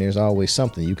decision, there's always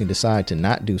something. You can decide to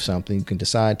not do something. You can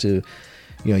decide to,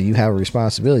 you have a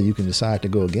responsibility. You can decide to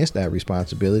go against that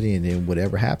responsibility, and then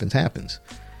whatever happens, happens.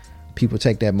 People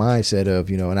take that mindset of,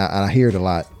 and I hear it a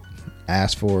lot. I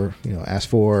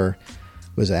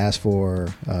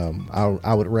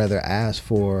would rather ask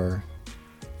for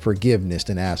forgiveness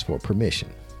than ask for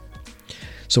permission.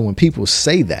 So when people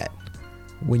say that,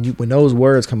 when those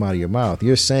words come out of your mouth,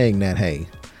 you're saying that, hey,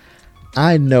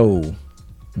 I know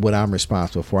what I'm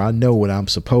responsible for. I know what I'm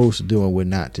supposed to do and what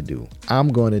not to do. I'm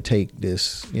going to take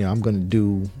this, I'm going to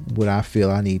do what I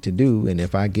feel I need to do. And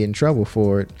if I get in trouble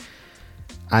for it,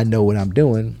 I know what I'm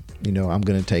doing. I'm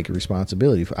going to take a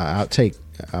responsibility. I'll take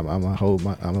I'm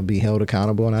gonna be held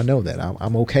accountable, and I know that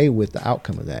I'm okay with the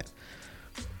outcome of that.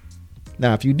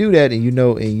 Now, if you do that and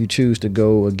you choose to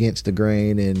go against the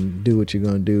grain and do what you're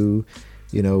gonna do,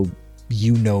 you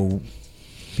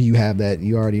have that,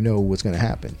 you already know what's gonna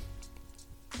happen,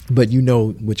 but you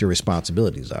know what your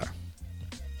responsibilities are.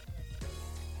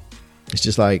 It's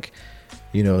just like,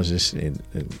 it's just in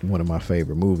one of my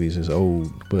favorite movies is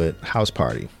old, but House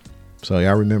Party. So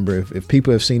y'all remember, if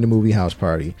people have seen the movie House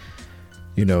Party,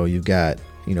 you've got,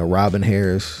 Robin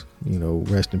Harris,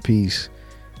 rest in peace.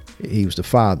 He was the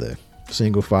father,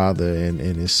 single father, and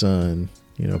his son,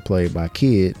 played by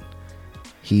Kid.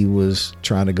 He was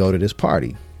trying to go to this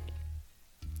party.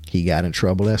 He got in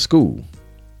trouble at school.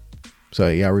 So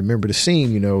y'all remember the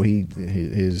scene,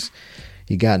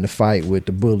 he got in a fight with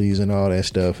the bullies and all that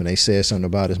stuff, and they said something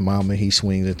about his mama. He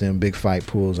swings at them, big fight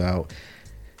pulls out.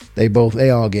 They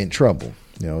all get in trouble.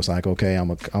 It's like, okay,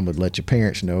 I'm gonna let your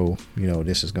parents know,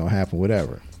 this is gonna happen,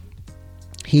 whatever.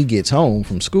 He gets home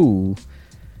from school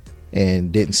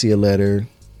and didn't see a letter.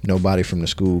 Nobody from the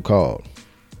school called.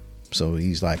 So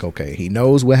he's like, okay, he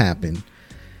knows what happened.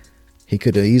 He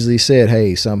could have easily said,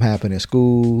 hey, something happened at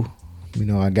school.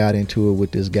 I got into it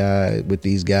with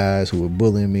these guys who were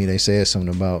bullying me. They said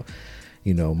something about,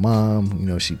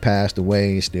 mom, she passed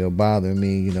away, it's still bothering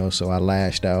me, so I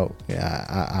lashed out.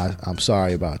 I'm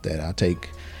sorry about that. I take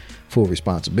full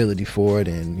responsibility for it,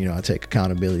 and, I take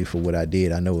accountability for what I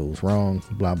did. I know it was wrong,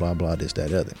 blah, blah, blah, this,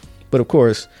 that, other. But of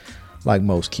course, like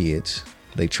most kids,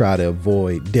 they try to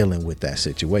avoid dealing with that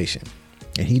situation.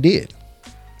 And he did.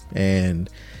 And,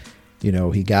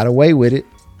 he got away with it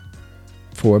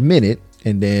for a minute,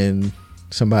 and then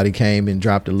somebody came and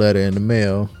dropped a letter in the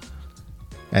mail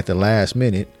at the last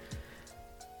minute,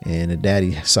 and the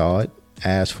daddy saw it,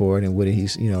 asked for it, and what did he,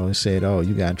 said, oh,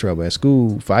 you got in trouble at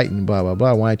school fighting, blah, blah,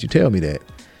 blah. Why didn't you tell me that?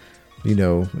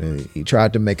 He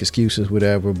tried to make excuses,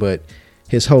 whatever, but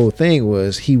his whole thing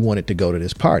was he wanted to go to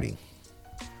this party.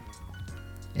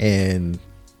 And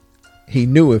he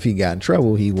knew if he got in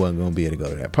trouble, he wasn't going to be able to go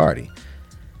to that party.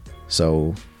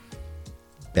 So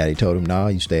daddy told him, nah,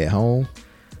 you stay at home.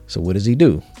 So what does he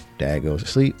do? Dad goes to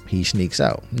sleep. He sneaks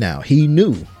out. Now, he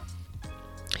knew.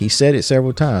 He said it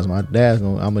several times. I'm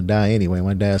going to die anyway.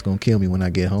 My dad's going to kill me when I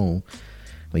get home.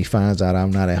 When he finds out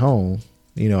I'm not at home,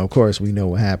 of course, we know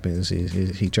what happens.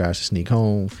 He tries to sneak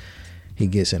home. He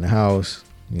gets in the house.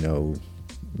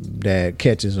 Dad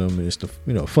catches him. And it's the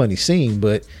funny scene,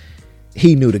 but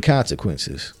he knew the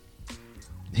consequences.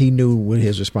 He knew what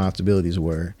his responsibilities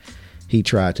were. He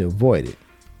tried to avoid it.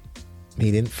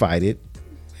 He didn't fight it.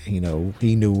 He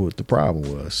knew what the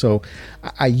problem was. So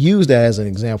I use that as an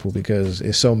example because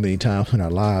there's so many times in our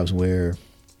lives where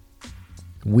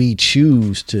we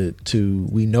choose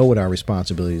we know what our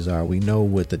responsibilities are. We know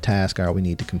what the tasks are we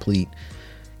need to complete,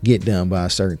 get done by a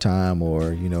certain time,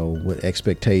 or, what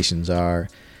expectations are,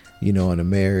 in a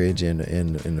marriage and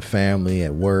in the family,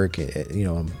 at work,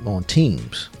 on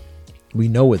teams. We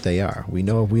know what they are. We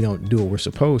know if we don't do what we're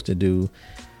supposed to do,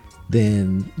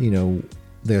 then,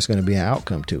 there's going to be an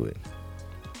outcome to it.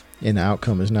 And the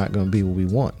outcome is not going to be what we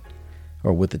want,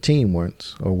 or what the team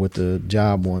wants, or what the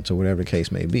job wants, or whatever the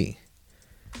case may be.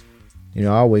 I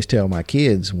always tell my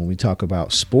kids when we talk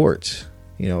about sports,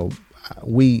 my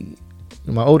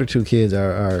older two kids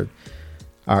are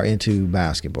into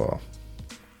basketball.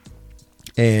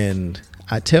 And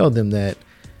I tell them that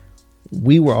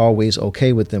we were always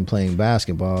okay with them playing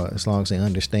basketball as long as they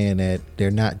understand that they're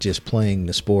not just playing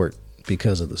the sport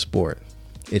because of the sport.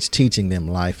 It's teaching them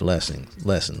life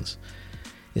lessons.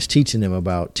 It's teaching them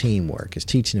about teamwork. It's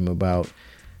teaching them about,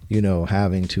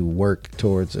 having to work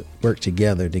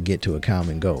together to get to a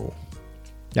common goal.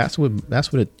 That's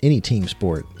what any team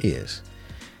sport is.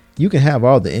 You can have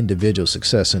all the individual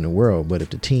success in the world, but if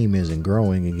the team isn't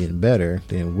growing and getting better,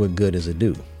 then what good does it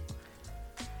do?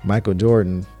 Michael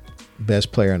Jordan,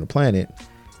 best player on the planet,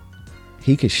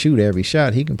 he could shoot every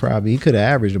shot. He could have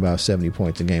averaged about 70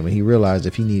 points a game, and he realized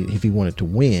if he wanted to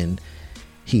win,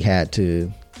 he had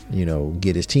to,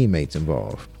 get his teammates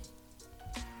involved.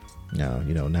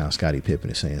 Now Scottie Pippen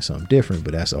is saying something different,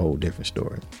 but that's a whole different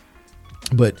story.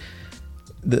 But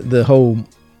the whole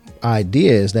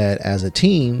idea is that as a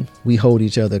team, we hold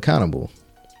each other accountable.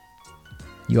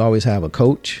 You always have a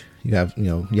coach. You have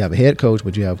a head coach,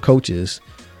 but you have coaches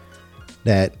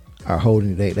that are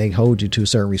they hold you to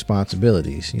certain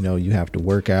responsibilities. You have to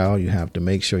work out. You have to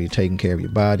make sure you're taking care of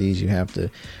your bodies. You have to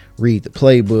read the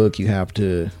playbook. You have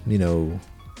to,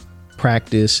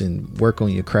 practice and work on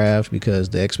your craft, because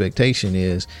the expectation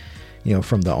is,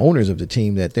 from the owners of the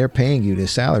team, that they're paying you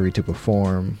this salary to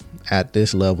perform at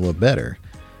this level or better.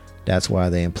 That's why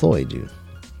they employed you.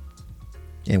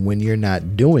 And when you're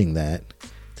not doing that,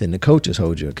 then the coaches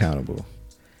hold you accountable.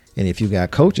 And if you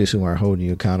got coaches who aren't holding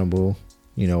you accountable,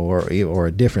 or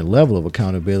a different level of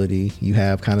accountability, you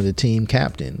have kind of the team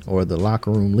captain or the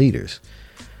locker room leaders.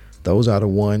 Those are the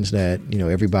ones that,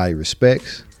 everybody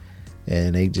respects,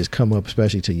 and they just come up,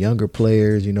 especially to younger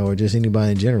players, or just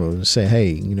anybody in general, and say,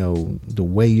 hey, the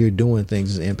way you're doing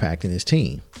things is impacting this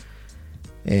team.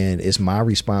 And it's my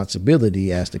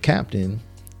responsibility as the captain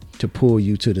to pull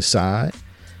you to the side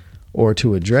or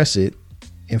to address it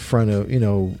in front of,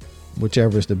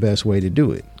 whichever is the best way to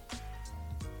do it.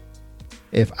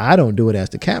 If I don't do it as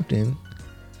the captain,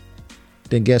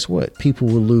 then guess what? People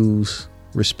will lose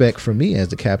respect for me as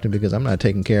the captain because I'm not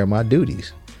taking care of my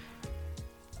duties.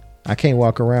 I can't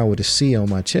walk around with a C on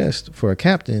my chest for a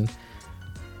captain,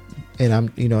 and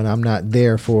I'm not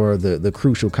there for the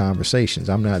crucial conversations.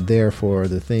 I'm not there for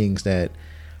the things that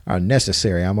are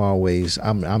necessary. I'm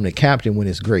the captain when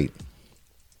it's great.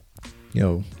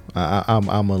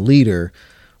 I'm a leader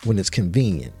when it's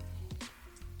convenient.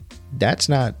 That's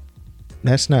not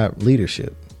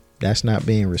leadership. That's not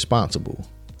being responsible.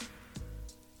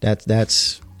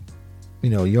 That's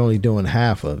you're only doing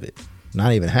half of it,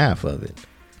 not even half of it.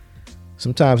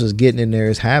 Sometimes it's getting in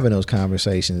there, it's having those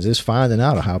conversations, it's finding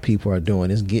out how people are doing,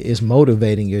 it's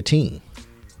motivating your team.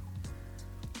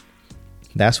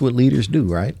 That's what leaders do,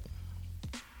 right?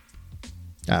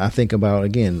 I think about,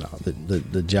 again,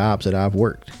 the jobs that I've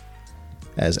worked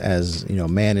as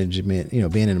management,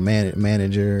 being a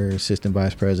manager, assistant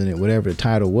vice president, whatever the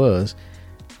title was,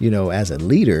 as a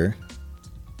leader.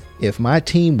 If my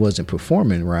team wasn't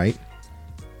performing right,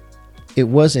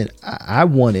 I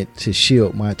wanted to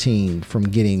shield my team from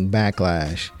getting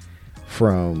backlash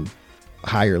from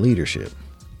higher leadership.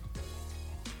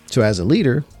 So as a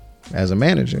leader, as a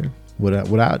manager,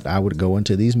 I would go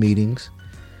into these meetings.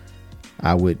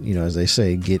 I would, as they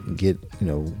say, get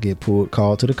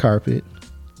called to the carpet.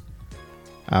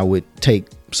 I would take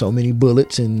so many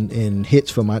bullets and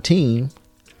hits for my team.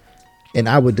 And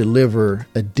I would deliver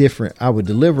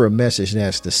a message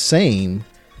that's the same,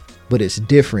 but it's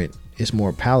different. It's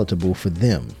more palatable for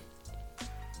them.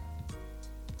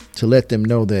 To let them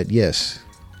know that, yes,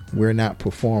 we're not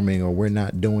performing, or we're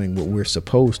not doing what we're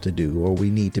supposed to do, or we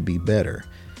need to be better.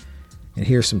 And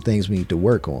here's some things we need to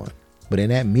work on. But in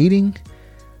that meeting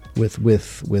with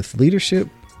leadership,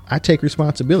 I take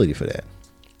responsibility for that.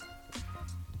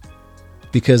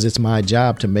 Because it's my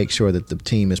job to make sure that the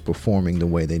team is performing the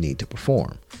way they need to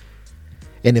perform.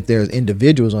 And if there's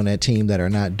individuals on that team that are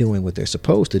not doing what they're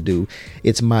supposed to do,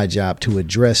 it's my job to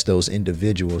address those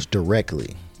individuals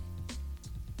directly.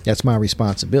 That's my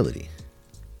responsibility.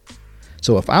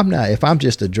 So if I'm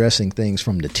just addressing things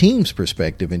from the team's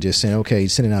perspective and just saying, okay,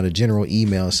 sending out a general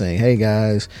email saying, hey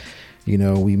guys,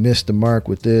 we missed the mark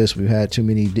with this. We've had too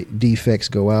many defects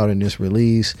go out in this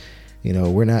release.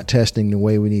 We're not testing the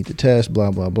way we need to test, blah,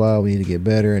 blah, blah. We need to get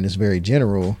better. And it's very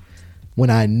general. When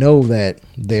I know that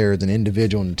there's an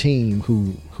individual on the team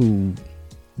who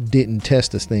didn't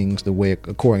test the things the way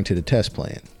according to the test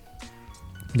plan,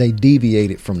 they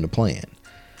deviated from the plan,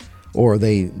 or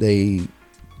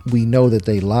we know that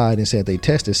they lied and said they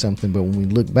tested something, but when we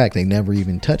look back, they never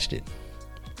even touched it.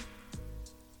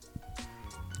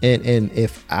 And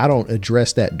if I don't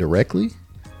address that directly,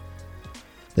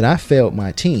 then I failed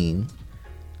my team,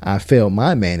 I failed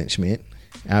my management,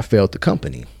 I failed the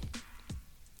company.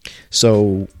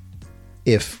 So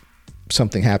if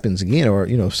something happens again,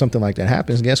 or, something like that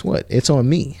happens, guess what? It's on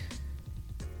me.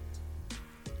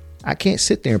 I can't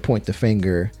sit there and point the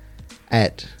finger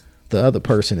at the other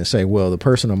person and say, well, the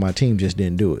person on my team just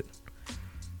didn't do it.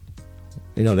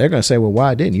 They're going to say, well,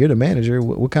 why didn't you? You're the manager.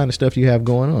 What kind of stuff do you have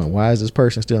going on? Why is this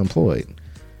person still employed?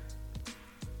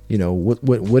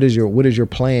 What is your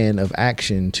plan of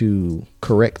action to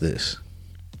correct this?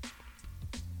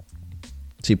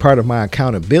 See, part of my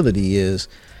accountability is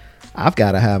I've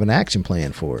got to have an action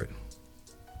plan for it.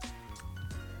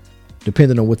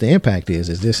 Depending on what the impact is.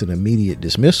 Is this an immediate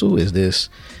dismissal? Is this,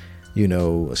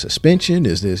 a suspension?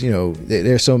 Is this,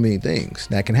 there's so many things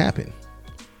that can happen.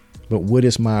 But what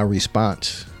is my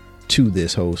response to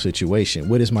this whole situation?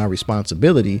 What is my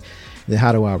responsibility? Then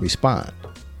how do I respond?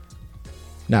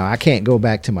 Now, I can't go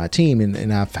back to my team,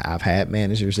 and I've had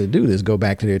managers that do this, go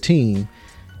back to their team,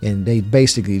 and they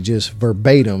basically just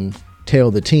verbatim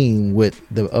tell the team what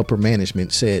the upper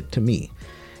management said to me,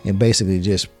 and basically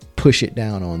just push it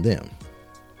down on them.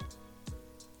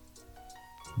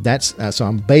 That's so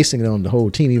I'm basing it on the whole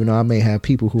team, even though I may have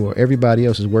people everybody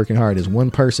else is working hard. As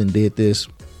one person did this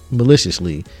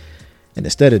maliciously, and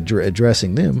instead of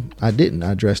addressing them, I didn't.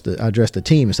 I addressed the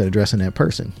team instead of addressing that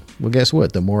person. Well, guess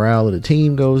what? The morale of the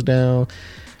team goes down.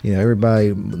 everybody,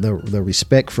 the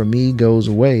respect for me goes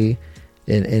away.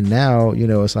 And now,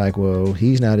 it's like, well,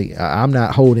 I'm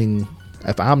not holding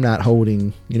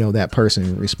that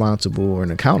person responsible or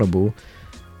accountable.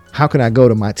 How can I go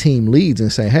to my team leads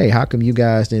and say, hey, how come you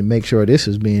guys didn't make sure this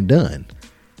is being done?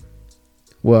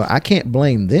 Well, I can't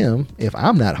blame them if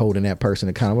I'm not holding that person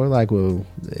accountable. Like, well,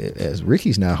 as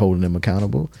Ricky's not holding them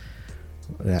accountable,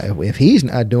 if he's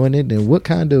not doing it, then what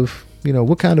kind of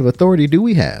authority do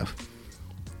we have?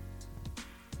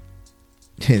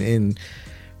 And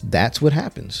that's what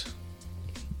happens.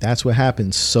 That's what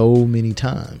happens so many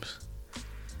times.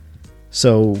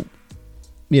 So,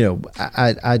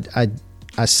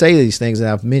 I say these things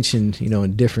that I've mentioned,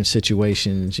 in different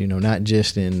situations, not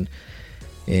just in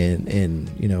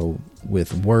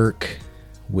with work,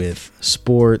 with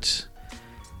sports,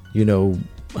 in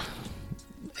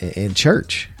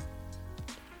church.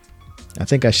 I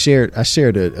think I shared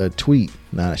a tweet.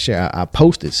 I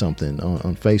posted something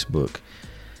on Facebook.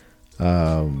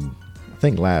 I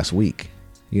think last week,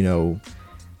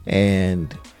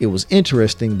 and it was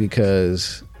interesting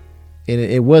because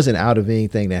it wasn't out of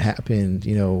anything that happened,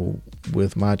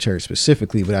 with my church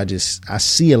specifically, but I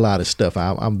see a lot of stuff.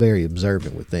 I'm very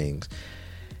observant with things.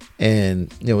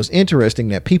 And it was interesting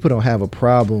that people don't have a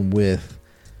problem with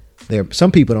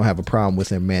some people don't have a problem with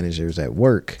their managers at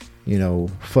work,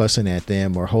 fussing at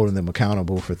them or holding them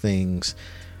accountable for things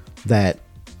that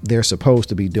they're supposed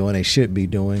to be doing, they should be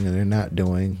doing, and they're not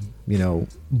doing,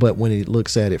 but when it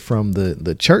looks at it from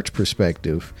the church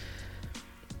perspective,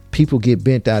 people get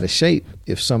bent out of shape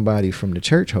if somebody from the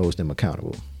church holds them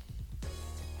accountable.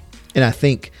 And I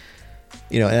think,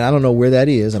 and I don't know where that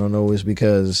is. I don't know, it's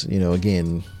because,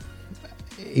 again,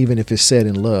 even if it's said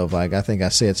in love, like I think I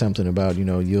said something about,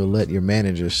 you'll let your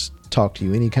managers talk to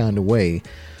you any kind of way.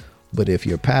 But if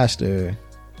your pastor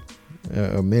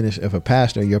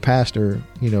your pastor,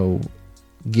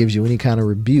 gives you any kind of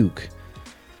rebuke,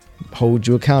 holds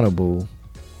you accountable,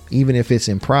 even if it's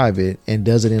in private and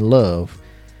does it in love,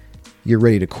 you're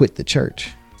ready to quit the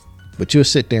church. But you'll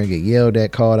sit there and get yelled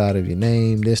at, called out of your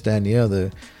name, this, that, and the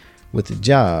other with the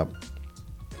job.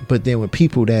 But then with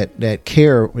people that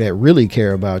really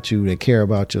care about you, that care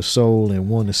about your soul and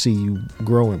want to see you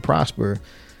grow and prosper,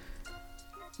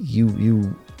 you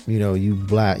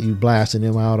blasting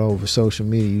them out over social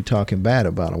media, you talking bad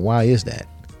about them. Why is that?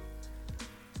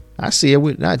 I see it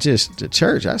with not just the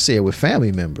church, I see it with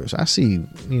family members. I see,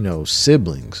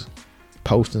 siblings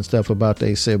posting stuff about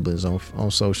their siblings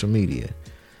on social media.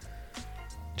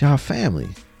 Y'all family.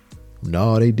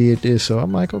 No, they did this. So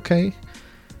I'm like, okay,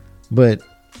 but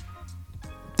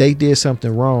they did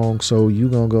something wrong. So you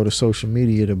gonna go to social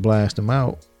media to blast them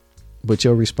out. But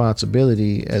your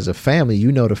responsibility as a family,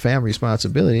 the family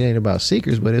responsibility ain't about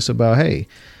secrets, but it's about, hey,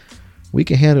 we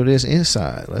can handle this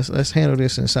inside. Let's handle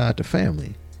this inside the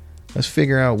family. Let's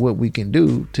figure out what we can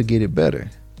do to get it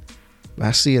better.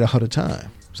 I see it all the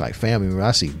time. It's like family.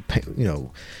 I see,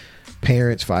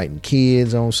 parents fighting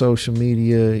kids on social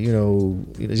media.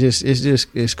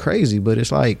 It's crazy. But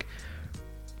it's like,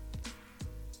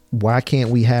 why can't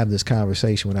we have this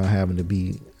conversation without having to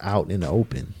be out in the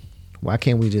open? Why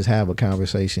can't we just have a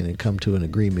conversation and come to an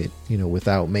agreement,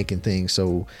 without making things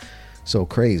so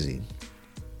crazy?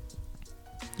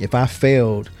 If I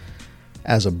failed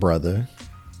as a brother,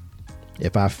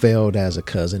 if I failed as a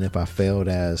cousin, if I failed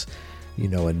as,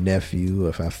 a nephew,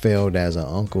 if I failed as an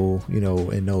uncle,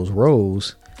 in those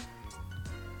roles,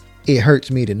 it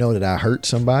hurts me to know that I hurt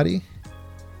somebody.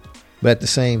 But at the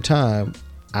same time,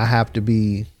 I have to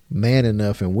be man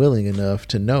enough and willing enough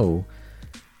to know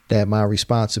that my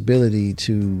responsibility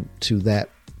to that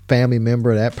family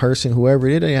member, that person, whoever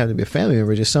it is, doesn't have to be a family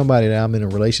member, just somebody that I'm in a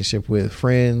relationship with,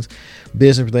 friends,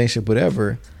 business relationship,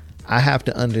 whatever. I have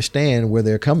to understand where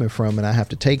they're coming from, and I have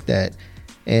to take that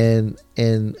and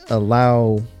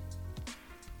allow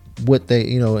what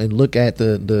they, and look at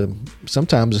the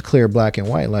sometimes it's clear black and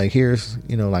white. Like here's,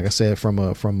 like I said, from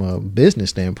a business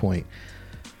standpoint,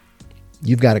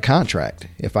 you've got a contract.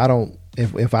 If I don't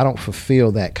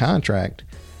fulfill that contract,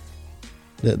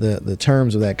 the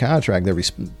terms of that contract,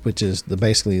 which is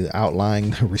basically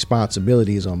outlining the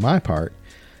responsibilities on my part,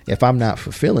 if I'm not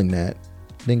fulfilling that,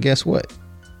 then guess what?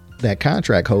 That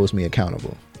contract holds me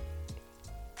accountable.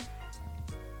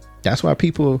 That's why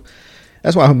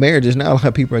marriages now, a lot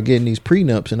of people are getting these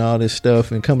prenups and all this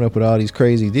stuff and coming up with all these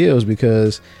crazy deals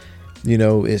because,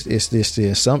 it's this the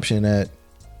assumption that,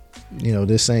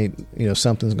 this ain't,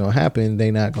 something's going to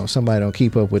happen. Somebody don't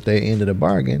keep up with their end of the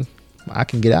bargain. I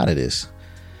can get out of this.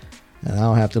 And I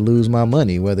don't have to lose my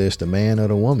money, whether it's the man or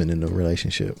the woman in the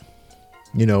relationship.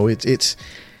 It's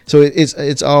So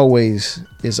it's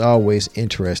always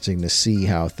interesting to see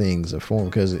how things are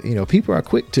formed, because people are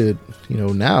quick to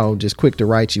now just quick to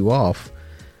write you off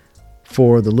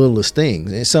for the littlest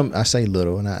things. And I say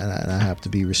little, and I have to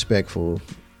be respectful.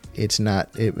 It's not.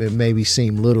 It maybe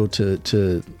seem little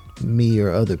to me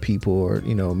or other people, or it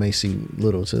may seem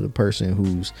little to the person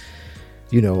who's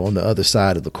on the other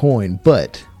side of the coin,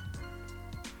 but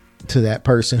to that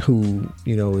person who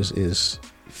is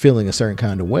feeling a certain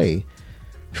kind of way,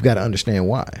 you've got to understand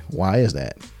why. Why is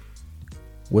that?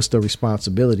 What's the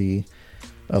responsibility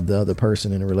of the other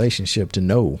person in a relationship to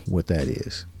know what that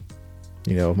is?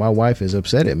 If my wife is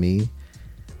upset at me,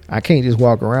 I can't just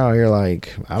walk around here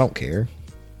like I don't care.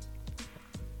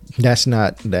 That's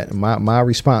not that my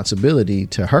responsibility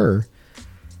to her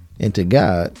and to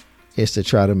God is to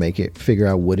try to figure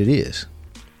out what it is.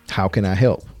 How can I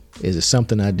help? Is it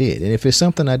something I did? And if it's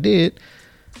something I did,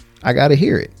 I got to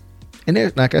hear it. And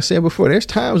there's, like I said before, there's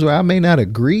times where I may not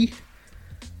agree,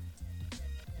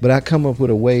 but I come up with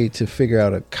a way to figure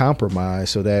out a compromise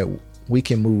so that we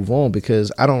can move on,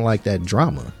 because I don't like that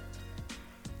drama.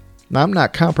 Now, I'm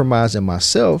not compromising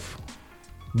myself,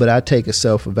 but I take a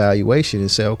self-evaluation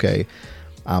and say, okay,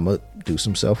 I'm going to do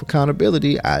some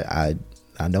self-accountability. I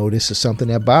know this is something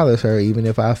that bothers her, even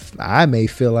if I may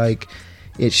feel like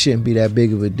it shouldn't be that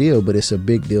big of a deal, but it's a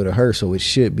big deal to her. So it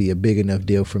should be a big enough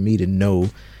deal for me to know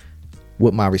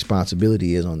what my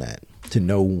responsibility is on that, to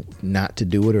know not to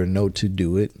do it or know to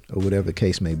do it, or whatever the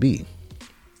case may be.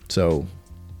 So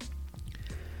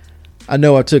I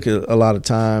know I took a lot of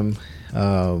time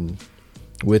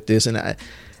with this,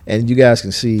 and you guys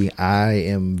can see I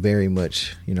am very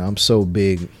much, I'm so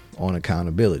big on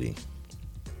accountability.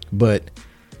 But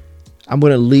I'm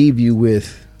going to leave you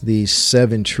with these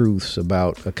 7 truths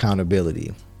about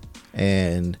accountability.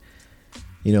 And,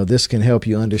 this can help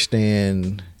you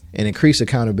understand and increase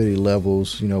accountability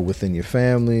levels, within your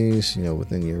families,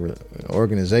 within your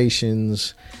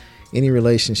organizations, any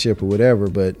relationship or whatever.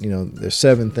 But, there's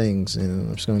 7 things, and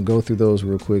I'm just going to go through those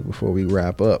real quick before we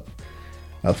wrap up.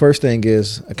 First thing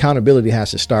is, accountability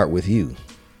has to start with you.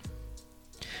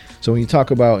 So when you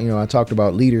talk about, I talked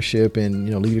about leadership,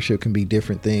 and, leadership can be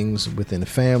different things within the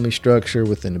family structure,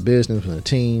 within the business, within a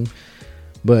team.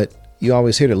 But you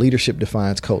always hear that leadership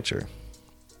defines culture.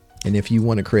 And if you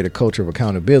want to create a culture of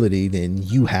accountability, then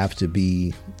you have to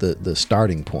be the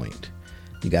starting point.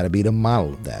 You got to be the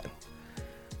model of that.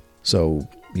 So,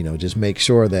 just make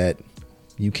sure that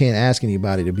you can't ask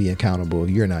anybody to be accountable if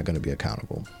you're not going to be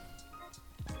accountable.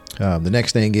 The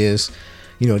next thing is,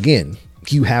 again,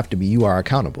 you are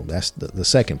accountable. That's the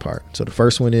second part. So the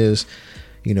first one is,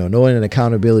 knowing that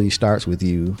accountability starts with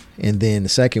you. And then the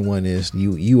second one is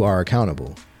you are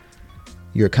accountable.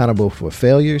 You're accountable for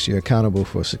failures. You're accountable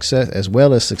for success as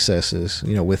well as successes,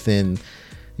 within,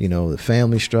 the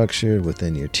family structure,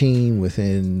 within your team,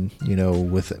 within,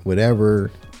 with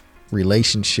whatever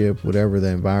relationship, whatever the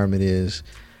environment is.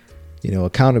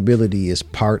 Accountability is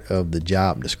part of the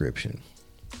job description.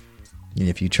 And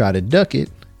if you try to duck it,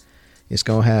 it's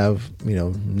going to have,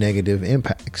 negative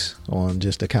impacts on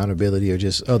just accountability, or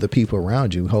just other people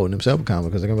around you holding themselves accountable,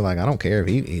 because they're going to be like, I don't care if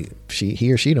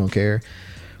he or she don't care.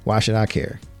 Why should I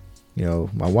care?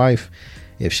 My wife,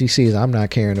 if she sees I'm not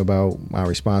caring about my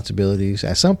responsibilities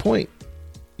at some point,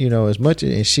 as much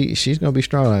as she's going to be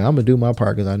strong, like, I'm going to do my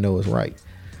part because I know it's right.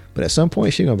 But at some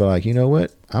point she's going to be like, you know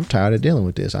what? I'm tired of dealing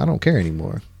with this. I don't care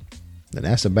anymore. And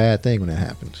that's a bad thing when that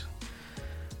happens.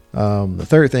 The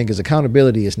third thing is,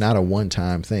 accountability is not a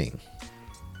one-time thing.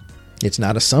 It's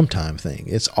not a sometime thing.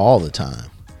 It's all the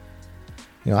time.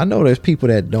 I know there's people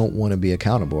that don't want to be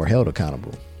accountable or held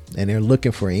accountable, and they're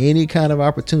looking for any kind of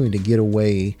opportunity to get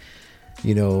away,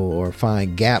 or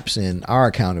find gaps in our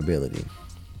accountability.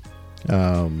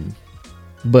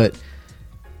 But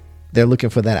they're looking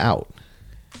for that out,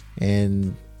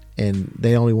 and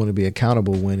they only want to be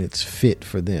accountable when it's fit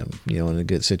for them, in a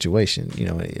good situation.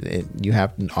 You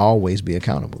have to always be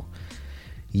accountable.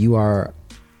 You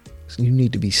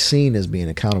need to be seen as being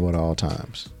accountable at all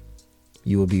times.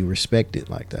 You will be respected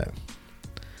like that.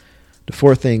 The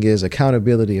fourth thing is,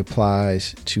 accountability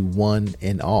applies to one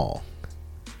and all.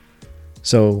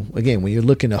 So again, when you're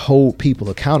looking to hold people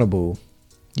accountable,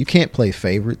 you can't play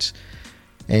favorites,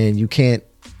 and you can't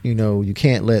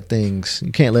let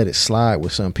it slide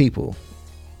with some people.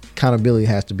 Accountability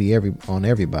has to be on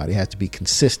everybody. It has to be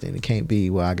consistent. It can't be,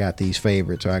 well, I got these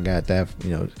favorites, or I got that,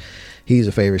 he's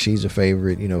a favorite, she's a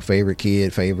favorite, favorite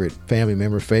kid, favorite family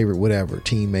member, favorite whatever,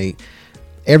 teammate.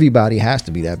 Everybody has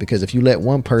to be that, because if you let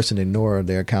one person ignore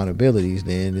their accountabilities,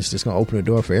 then it's just going to open the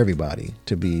door for everybody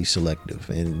to be selective,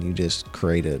 and you just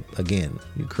create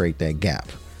that gap.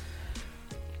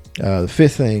 The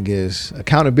fifth thing is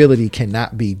accountability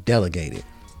cannot be delegated.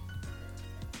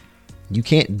 You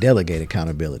can't delegate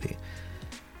accountability.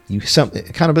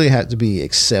 Accountability has to be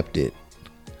accepted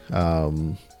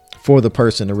for the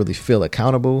person to really feel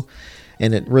accountable,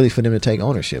 and it really for them to take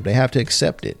ownership. They have to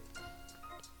accept it.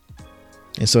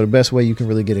 And so the best way you can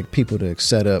really get people to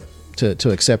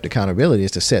accept accountability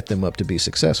is to set them up to be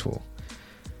successful.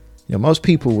 You know, most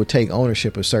people would take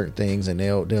ownership of certain things, and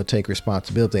they'll take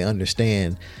responsibility. They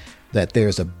understand that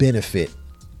there's a benefit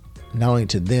not only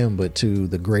to them, but to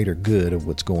the greater good of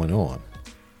what's going on.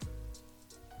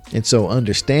 And so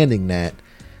understanding that,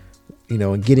 you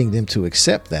know, and getting them to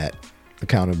accept that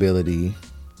accountability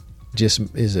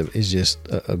is just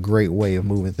a great way of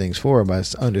moving things forward, by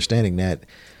understanding that,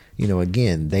 you know,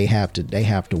 again, they have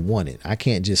to want it. I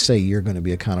can't just say you're going to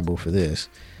be accountable for this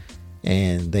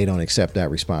and they don't accept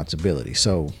that responsibility.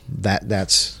 So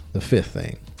that's the fifth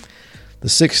thing. The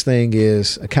sixth thing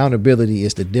is accountability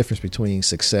is the difference between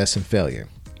success and failure.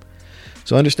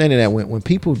 So understanding that when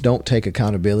people don't take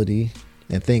accountability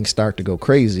and things start to go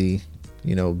crazy,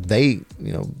 they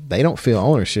don't feel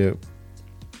ownership.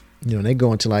 They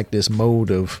go into like this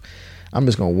mode of, I'm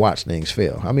just going to watch things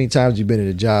fail. How many times you've been at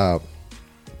a job,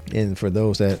 and for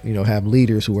those that, have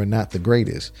leaders who are not the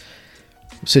greatest,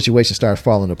 situations start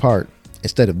falling apart.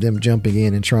 Instead of them jumping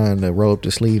in and trying to roll up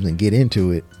the sleeves and get into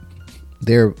it,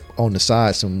 they're on the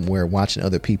side somewhere watching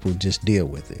other people just deal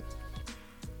with it.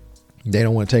 They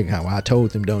don't want to take it. I told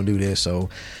them don't do this, so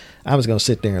I was going to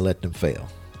sit there and let them fail.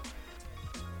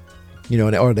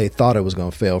 Or they thought it was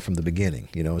going to fail from the beginning,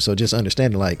 so just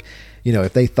understanding, like,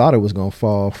 if they thought it was going to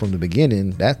fall from the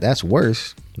beginning, that's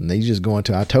worse. And they just go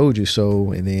into, I told you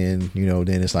so. And then,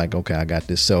 then it's like, okay, I got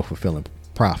this self-fulfilling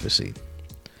prophecy.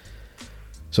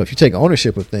 So if you take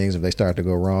ownership of things, if they start to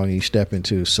go wrong, you step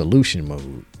into solution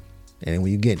mode. And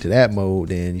when you get into that mode,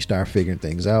 then you start figuring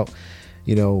things out,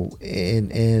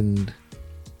 and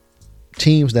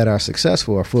teams that are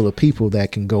successful are full of people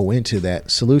that can go into that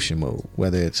solution mode,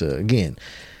 whether it's, again,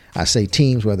 I say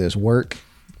teams, whether it's work,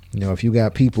 if you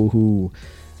got people who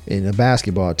in a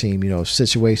basketball team,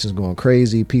 situations going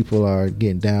crazy, people are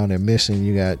getting down, they're missing.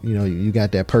 You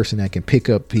got that person that can pick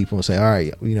up people and say, all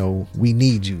right, we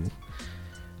need you.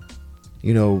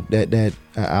 That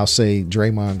I'll say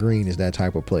Draymond Green is that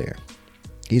type of player.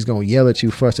 He's going to yell at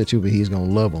you, fuss at you, but he's going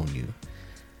to love on you.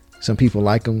 Some people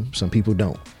like him, some people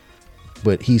don't.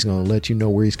 But he's going to let you know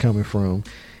where he's coming from.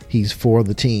 He's for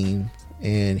the team,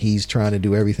 and he's trying to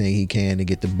do everything he can to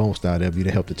get the most out of you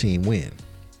to help the team win.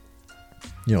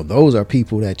 Those are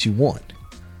people that you want.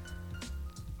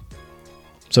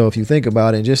 So if you think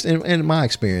about it, just in my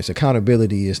experience,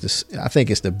 accountability is I think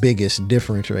it's the biggest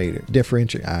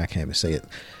differentiator. I can't even say it.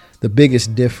 The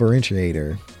biggest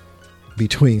differentiator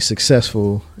between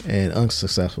successful and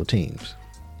unsuccessful teams.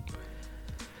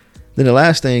 Then the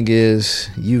last thing is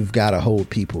you've got to hold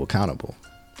people accountable.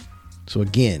 So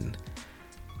again,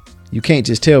 you can't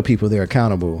just tell people they're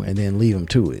accountable and then leave them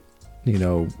to it.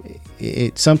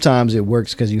 Sometimes it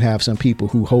works because you have some people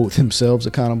who hold themselves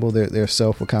accountable. They're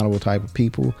self-accountable type of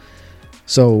people.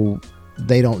 So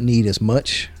they don't need as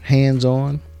much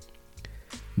hands-on,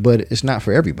 but it's not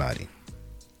for everybody.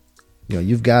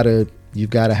 You've got to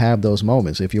have those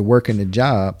moments. If you're working a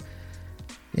job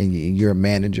and you're a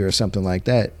manager or something like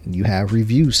that, you have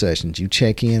review sessions. You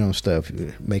check in on stuff,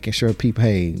 making sure people,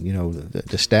 hey,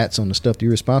 the stats on the stuff that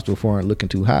you're responsible for aren't looking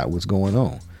too hot. What's going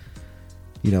on?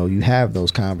 You have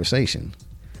those conversations.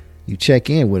 You check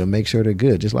in with them, make sure they're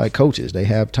good. Just like coaches, they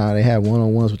have time. They have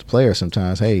one-on-ones with the players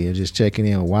sometimes. Hey, you're just checking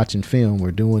in, watching film,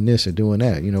 or doing this or doing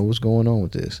that. What's going on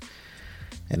with this?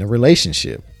 And a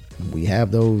relationship. We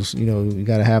have those, you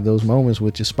got to have those moments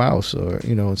with your spouse, or,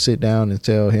 sit down and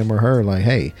tell him or her, like,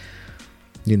 hey,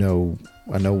 I know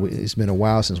it's been a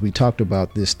while since we talked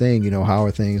about this thing, how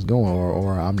are things going?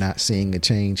 Or I'm not seeing a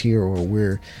change here,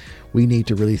 or we need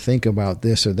to really think about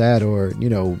this or that, or,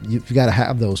 you've got to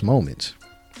have those moments.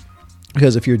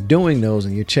 Because if you're doing those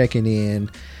and you're checking in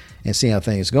and seeing how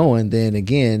things going, then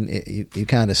again, you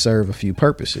kind of serve a few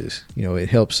purposes. It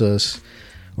helps us,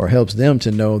 or helps them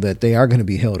to know that they are going to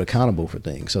be held accountable for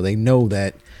things. So they know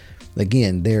that,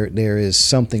 again, there is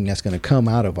something that's going to come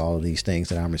out of all of these things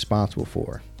that I'm responsible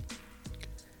for.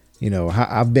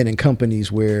 I've been in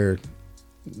companies where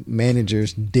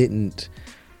managers didn't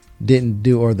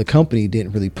do, or the company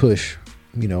didn't really push,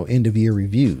 end of year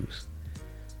reviews.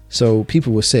 So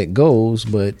people would set goals,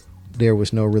 but there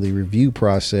was no really review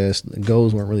process. The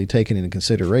goals weren't really taken into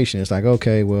consideration. It's like,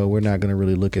 okay, well, we're not going to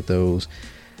really look at those.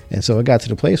 And so it got to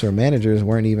the place where managers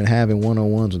weren't even having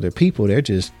one-on-ones with their people. They're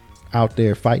just out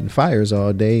there fighting fires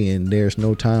all day, and there's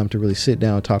no time to really sit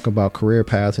down and talk about career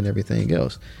paths and everything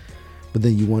else. But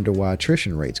then you wonder why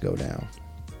attrition rates go down.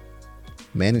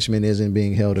 Management isn't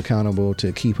being held accountable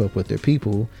to keep up with their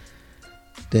people.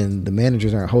 Then the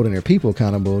managers aren't holding their people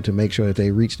accountable to make sure that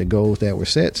they reach the goals that were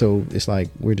set. So it's like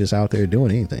we're just out there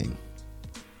doing anything.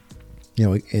 You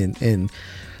know, and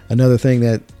another thing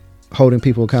that holding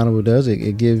people accountable does,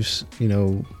 it gives, you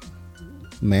know,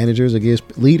 managers, it gives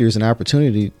leaders an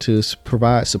opportunity to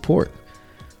provide support.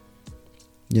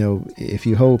 You know, if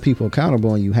you hold people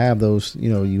accountable and you have those,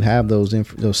 you know, you have those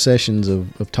sessions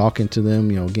of talking to them,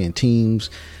 you know, again, teams,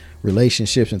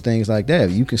 relationships and things like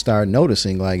that, you can start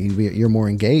noticing like you're more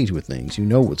engaged with things. You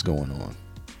know what's going on.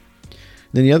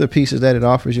 Then the other piece is that it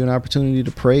offers you an opportunity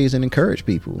to praise and encourage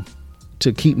people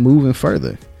to keep moving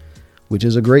further, which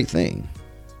is a great thing.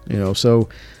 You know, so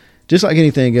just like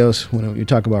anything else, when you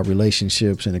talk about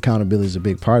relationships, and accountability is a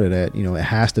big part of that, you know, it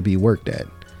has to be worked at.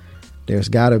 There's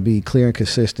got to be clear and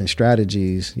consistent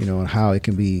strategies, you know, on how it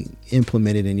can be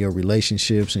implemented in your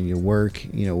relationships and your work,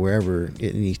 you know, wherever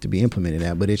it needs to be implemented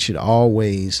at. But it should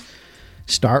always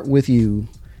start with you,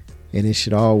 and it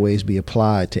should always be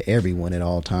applied to everyone at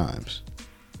all times.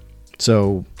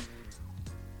 So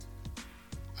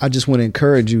I just want to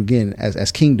encourage you again,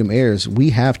 as kingdom heirs, we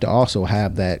have to also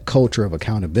have that culture of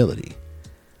accountability.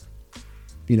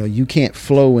 You know, you can't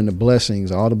flow in the blessings,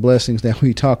 all the blessings that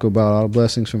we talk about, all the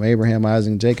blessings from Abraham,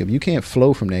 Isaac, and Jacob. You can't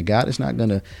flow from that. God is not going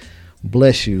to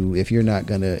bless you if you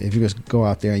just go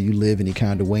out there and you live any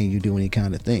kind of way and you do any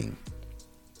kind of thing.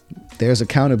 There's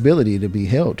accountability to be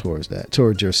held towards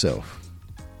yourself.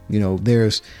 You know,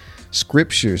 there's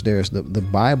scriptures, there's the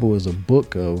Bible is a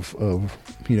book of,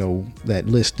 you know, that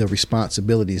lists the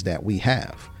responsibilities that we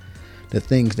have, the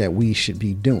things that we should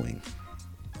be doing.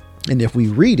 And if we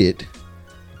read it,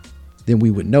 then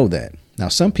we would know that. Now,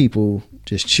 some people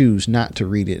just choose not to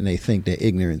read it and they think that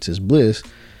ignorance is bliss.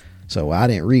 So I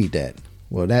didn't read that.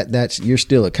 Well, that's you're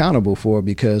still accountable for,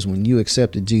 because when you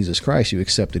accepted Jesus Christ, you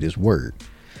accepted his word.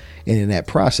 And in that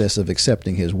process of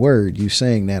accepting his word, you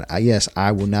saying that, yes,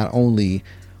 I will not only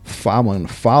I'm going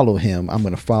to follow him, I'm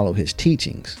going to follow his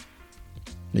teachings.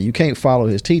 Now, you can't follow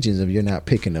his teachings if you're not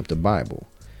picking up the Bible.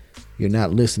 You're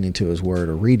not listening to his word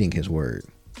or reading his word.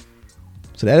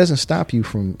 So that doesn't stop you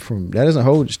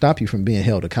stop you from being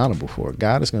held accountable for it.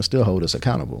 God is going to still hold us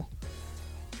accountable,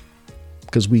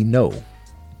 because we know.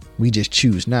 We just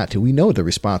choose not to. We know what the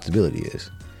responsibility is.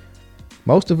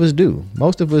 Most of us do.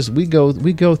 Most of us, we go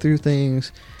through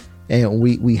things and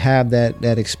we have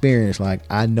that experience. Like,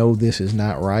 I know this is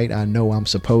not right. I know I'm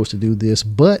supposed to do this,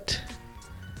 but,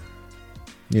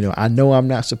 you know, I know I'm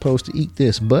not supposed to eat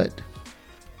this, but,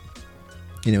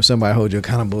 you know, somebody hold you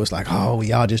accountable. It's like, oh,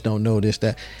 y'all just don't know this,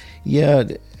 that. Yeah.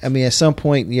 I mean, at some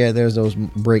point, yeah, there's those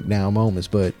breakdown moments,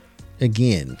 but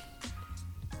again,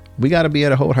 we got to be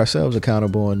able to hold ourselves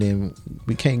accountable, and then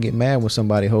we can't get mad when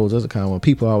somebody holds us accountable.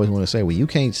 People always want to say, well, you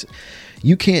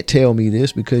can't tell me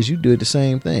this because you did the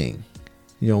same thing.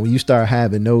 You know, when you start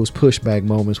having those pushback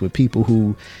moments with people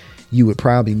who you would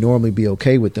probably normally be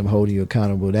okay with them holding you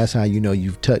accountable, that's how you know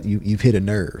you've hit a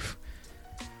nerve.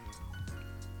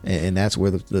 And that's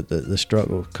where the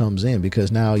struggle comes in,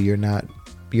 because now you're not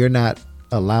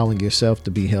allowing yourself to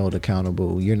be held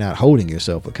accountable. You're not holding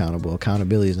yourself accountable.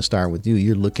 Accountability doesn't start with you.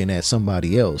 You're looking at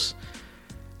somebody else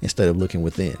instead of looking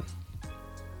within.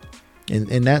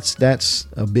 And that's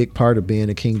a big part of being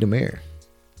a kingdom heir.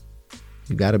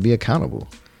 You got to be accountable.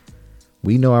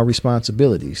 We know our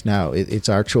responsibilities. Now it's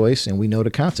our choice, and we know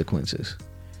the consequences.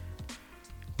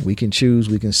 We can choose.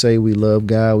 We can say we love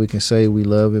God. We can say we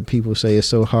love it. People say it's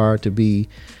so hard to be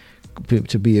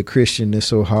a Christian. It's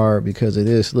so hard because it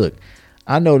is. Look,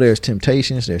 I know there's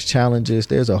temptations, there's challenges,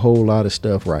 there's a whole lot of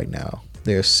stuff right now.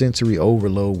 There's sensory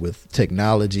overload with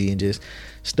technology and just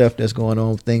stuff that's going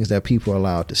on, things that people are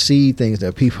allowed to see, things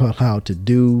that people are allowed to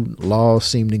do. Laws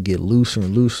seem to get looser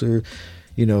and looser.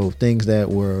 You know, things that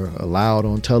were allowed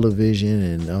on television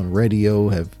and on radio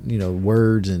have, you know,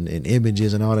 words and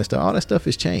images and all that stuff. All that stuff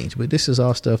has changed, but this is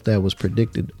all stuff that was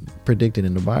predicted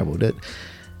in the Bible.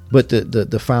 But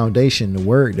the foundation, the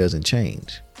word doesn't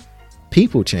change.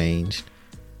 People changed,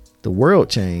 the world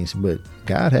changed, but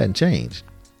God hadn't changed.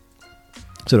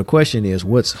 So the question is,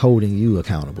 what's holding you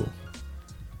accountable?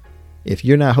 If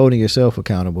you're not holding yourself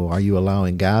accountable, are you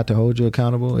allowing God to hold you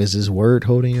accountable? Is his word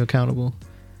holding you accountable?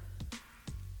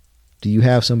 Do you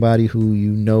have somebody who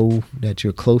you know that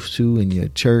you're close to in your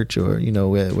church, or, you know,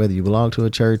 whether you belong to a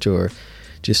church or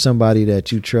just somebody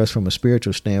that you trust from a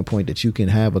spiritual standpoint, that you can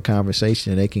have a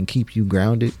conversation and they can keep you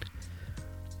grounded?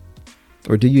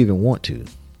 Or do you even want to?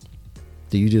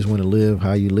 Do you just want to live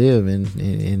how you live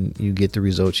and you get the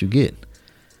results you get?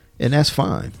 And that's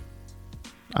fine.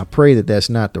 I pray that that's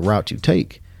not the route you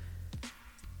take.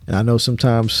 And I know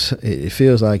sometimes it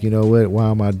feels like, what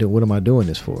am I doing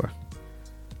this for?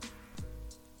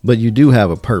 But you do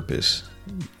have a purpose.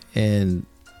 And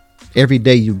every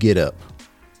day you get up,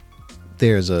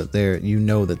 there's a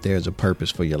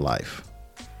purpose for your life.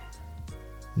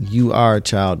 You are a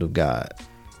child of God.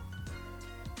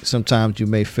 Sometimes you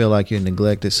may feel like you're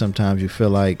neglected. Sometimes you feel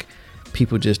like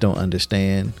people just don't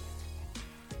understand.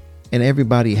 And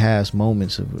everybody has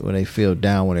moments when they feel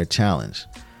down, when they're challenged.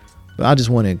 But I just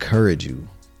want to encourage you.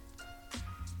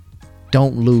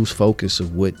 Don't lose focus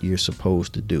of what you're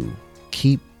supposed to do.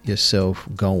 Keep yourself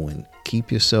going.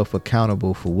 Keep yourself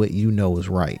accountable for what you know is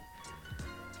right.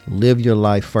 Live your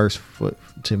life first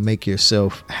to make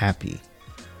yourself happy.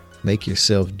 Make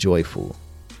yourself joyful.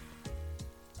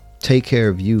 Take care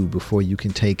of you before you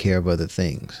can take care of other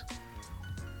things.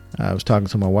 I was talking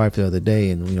to my wife the other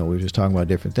day, and we were just talking about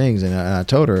different things, and I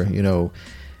told her,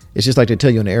 it's just like they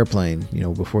tell you on the airplane,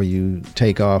 before you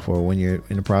take off, or when you're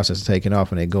in the process of taking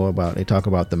off, and they talk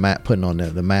about putting on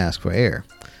the mask for air.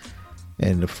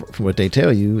 And what they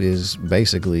tell you is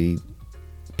basically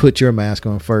put your mask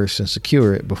on first and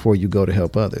secure it before you go to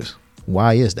help others.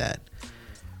 Why is that?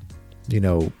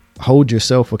 Hold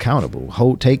yourself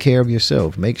accountable. Take care of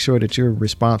yourself. Make sure that you're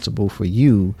responsible for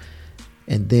you,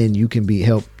 and then you can be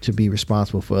helped to be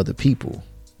responsible for other people.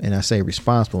 And I say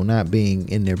responsible, not being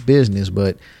in their business,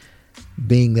 but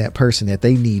being that person that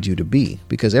they need you to be,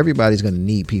 because everybody's going to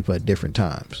need people at different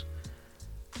times.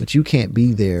 But you can't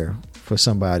be there for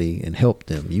somebody and help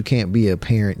them. You can't be a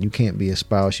parent. You can't be a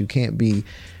spouse. You can't be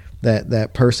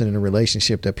that person in a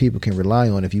relationship that people can rely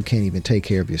on if you can't even take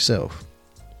care of yourself.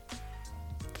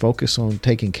 Focus on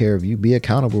taking care of you. Be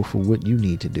accountable for what you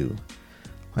need to do.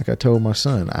 Like I told my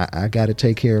son, I got to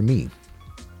take care of me.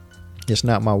 It's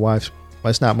not my wife's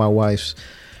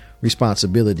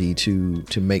responsibility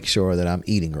to make sure that I'm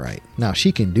eating right. Now,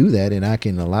 she can do that and I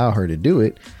can allow her to do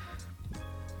it.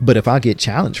 But if I get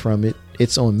challenged from it,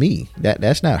 it's on me.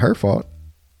 That's not her fault.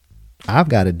 I've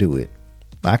got to do it.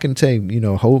 I can say,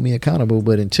 hold me accountable,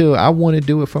 but until I want to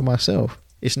do it for myself,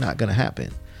 it's not going to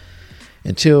happen.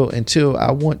 Until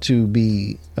I want to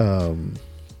be,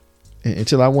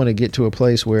 until I want to get to a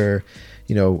place where,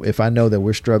 if I know that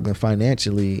we're struggling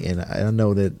financially and I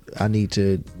know that I need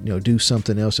to, do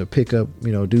something else or pick up,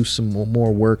 do some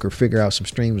more work or figure out some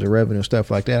streams of revenue,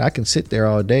 stuff like that, I can sit there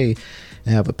all day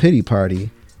and have a pity party.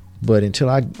 But until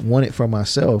I want it for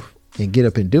myself and get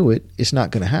up and do it, it's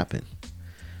not going to happen.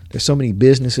 There's so many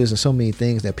businesses and so many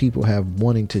things that people have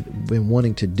been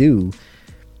wanting to do,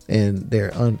 and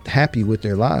they're unhappy with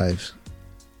their lives,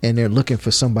 and they're looking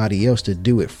for somebody else to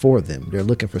do it for them. They're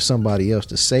looking for somebody else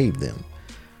to save them.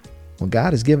 When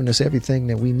God has given us everything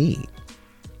that we need,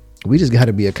 we just got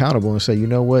to be accountable and say,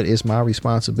 it's my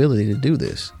responsibility to do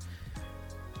this.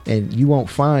 And you won't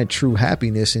find true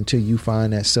happiness until you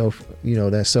find that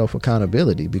self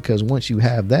accountability, because once you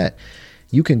have that,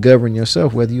 you can govern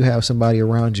yourself, whether you have somebody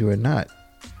around you or not.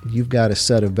 You've got a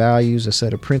set of values, a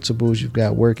set of principles. You've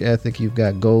got work ethic. You've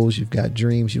got goals. You've got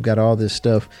dreams. You've got all this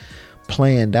stuff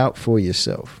planned out for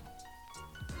yourself.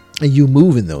 And you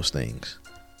move in those things.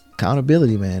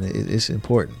 Accountability, man, it's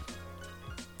important.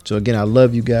 So again, I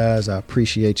love you guys. I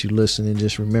appreciate you listening.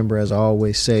 Just remember, as I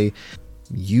always say,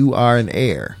 you are an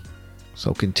heir.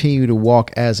 So continue to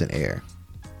walk as an heir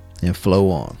and flow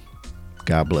on.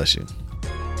 God bless you.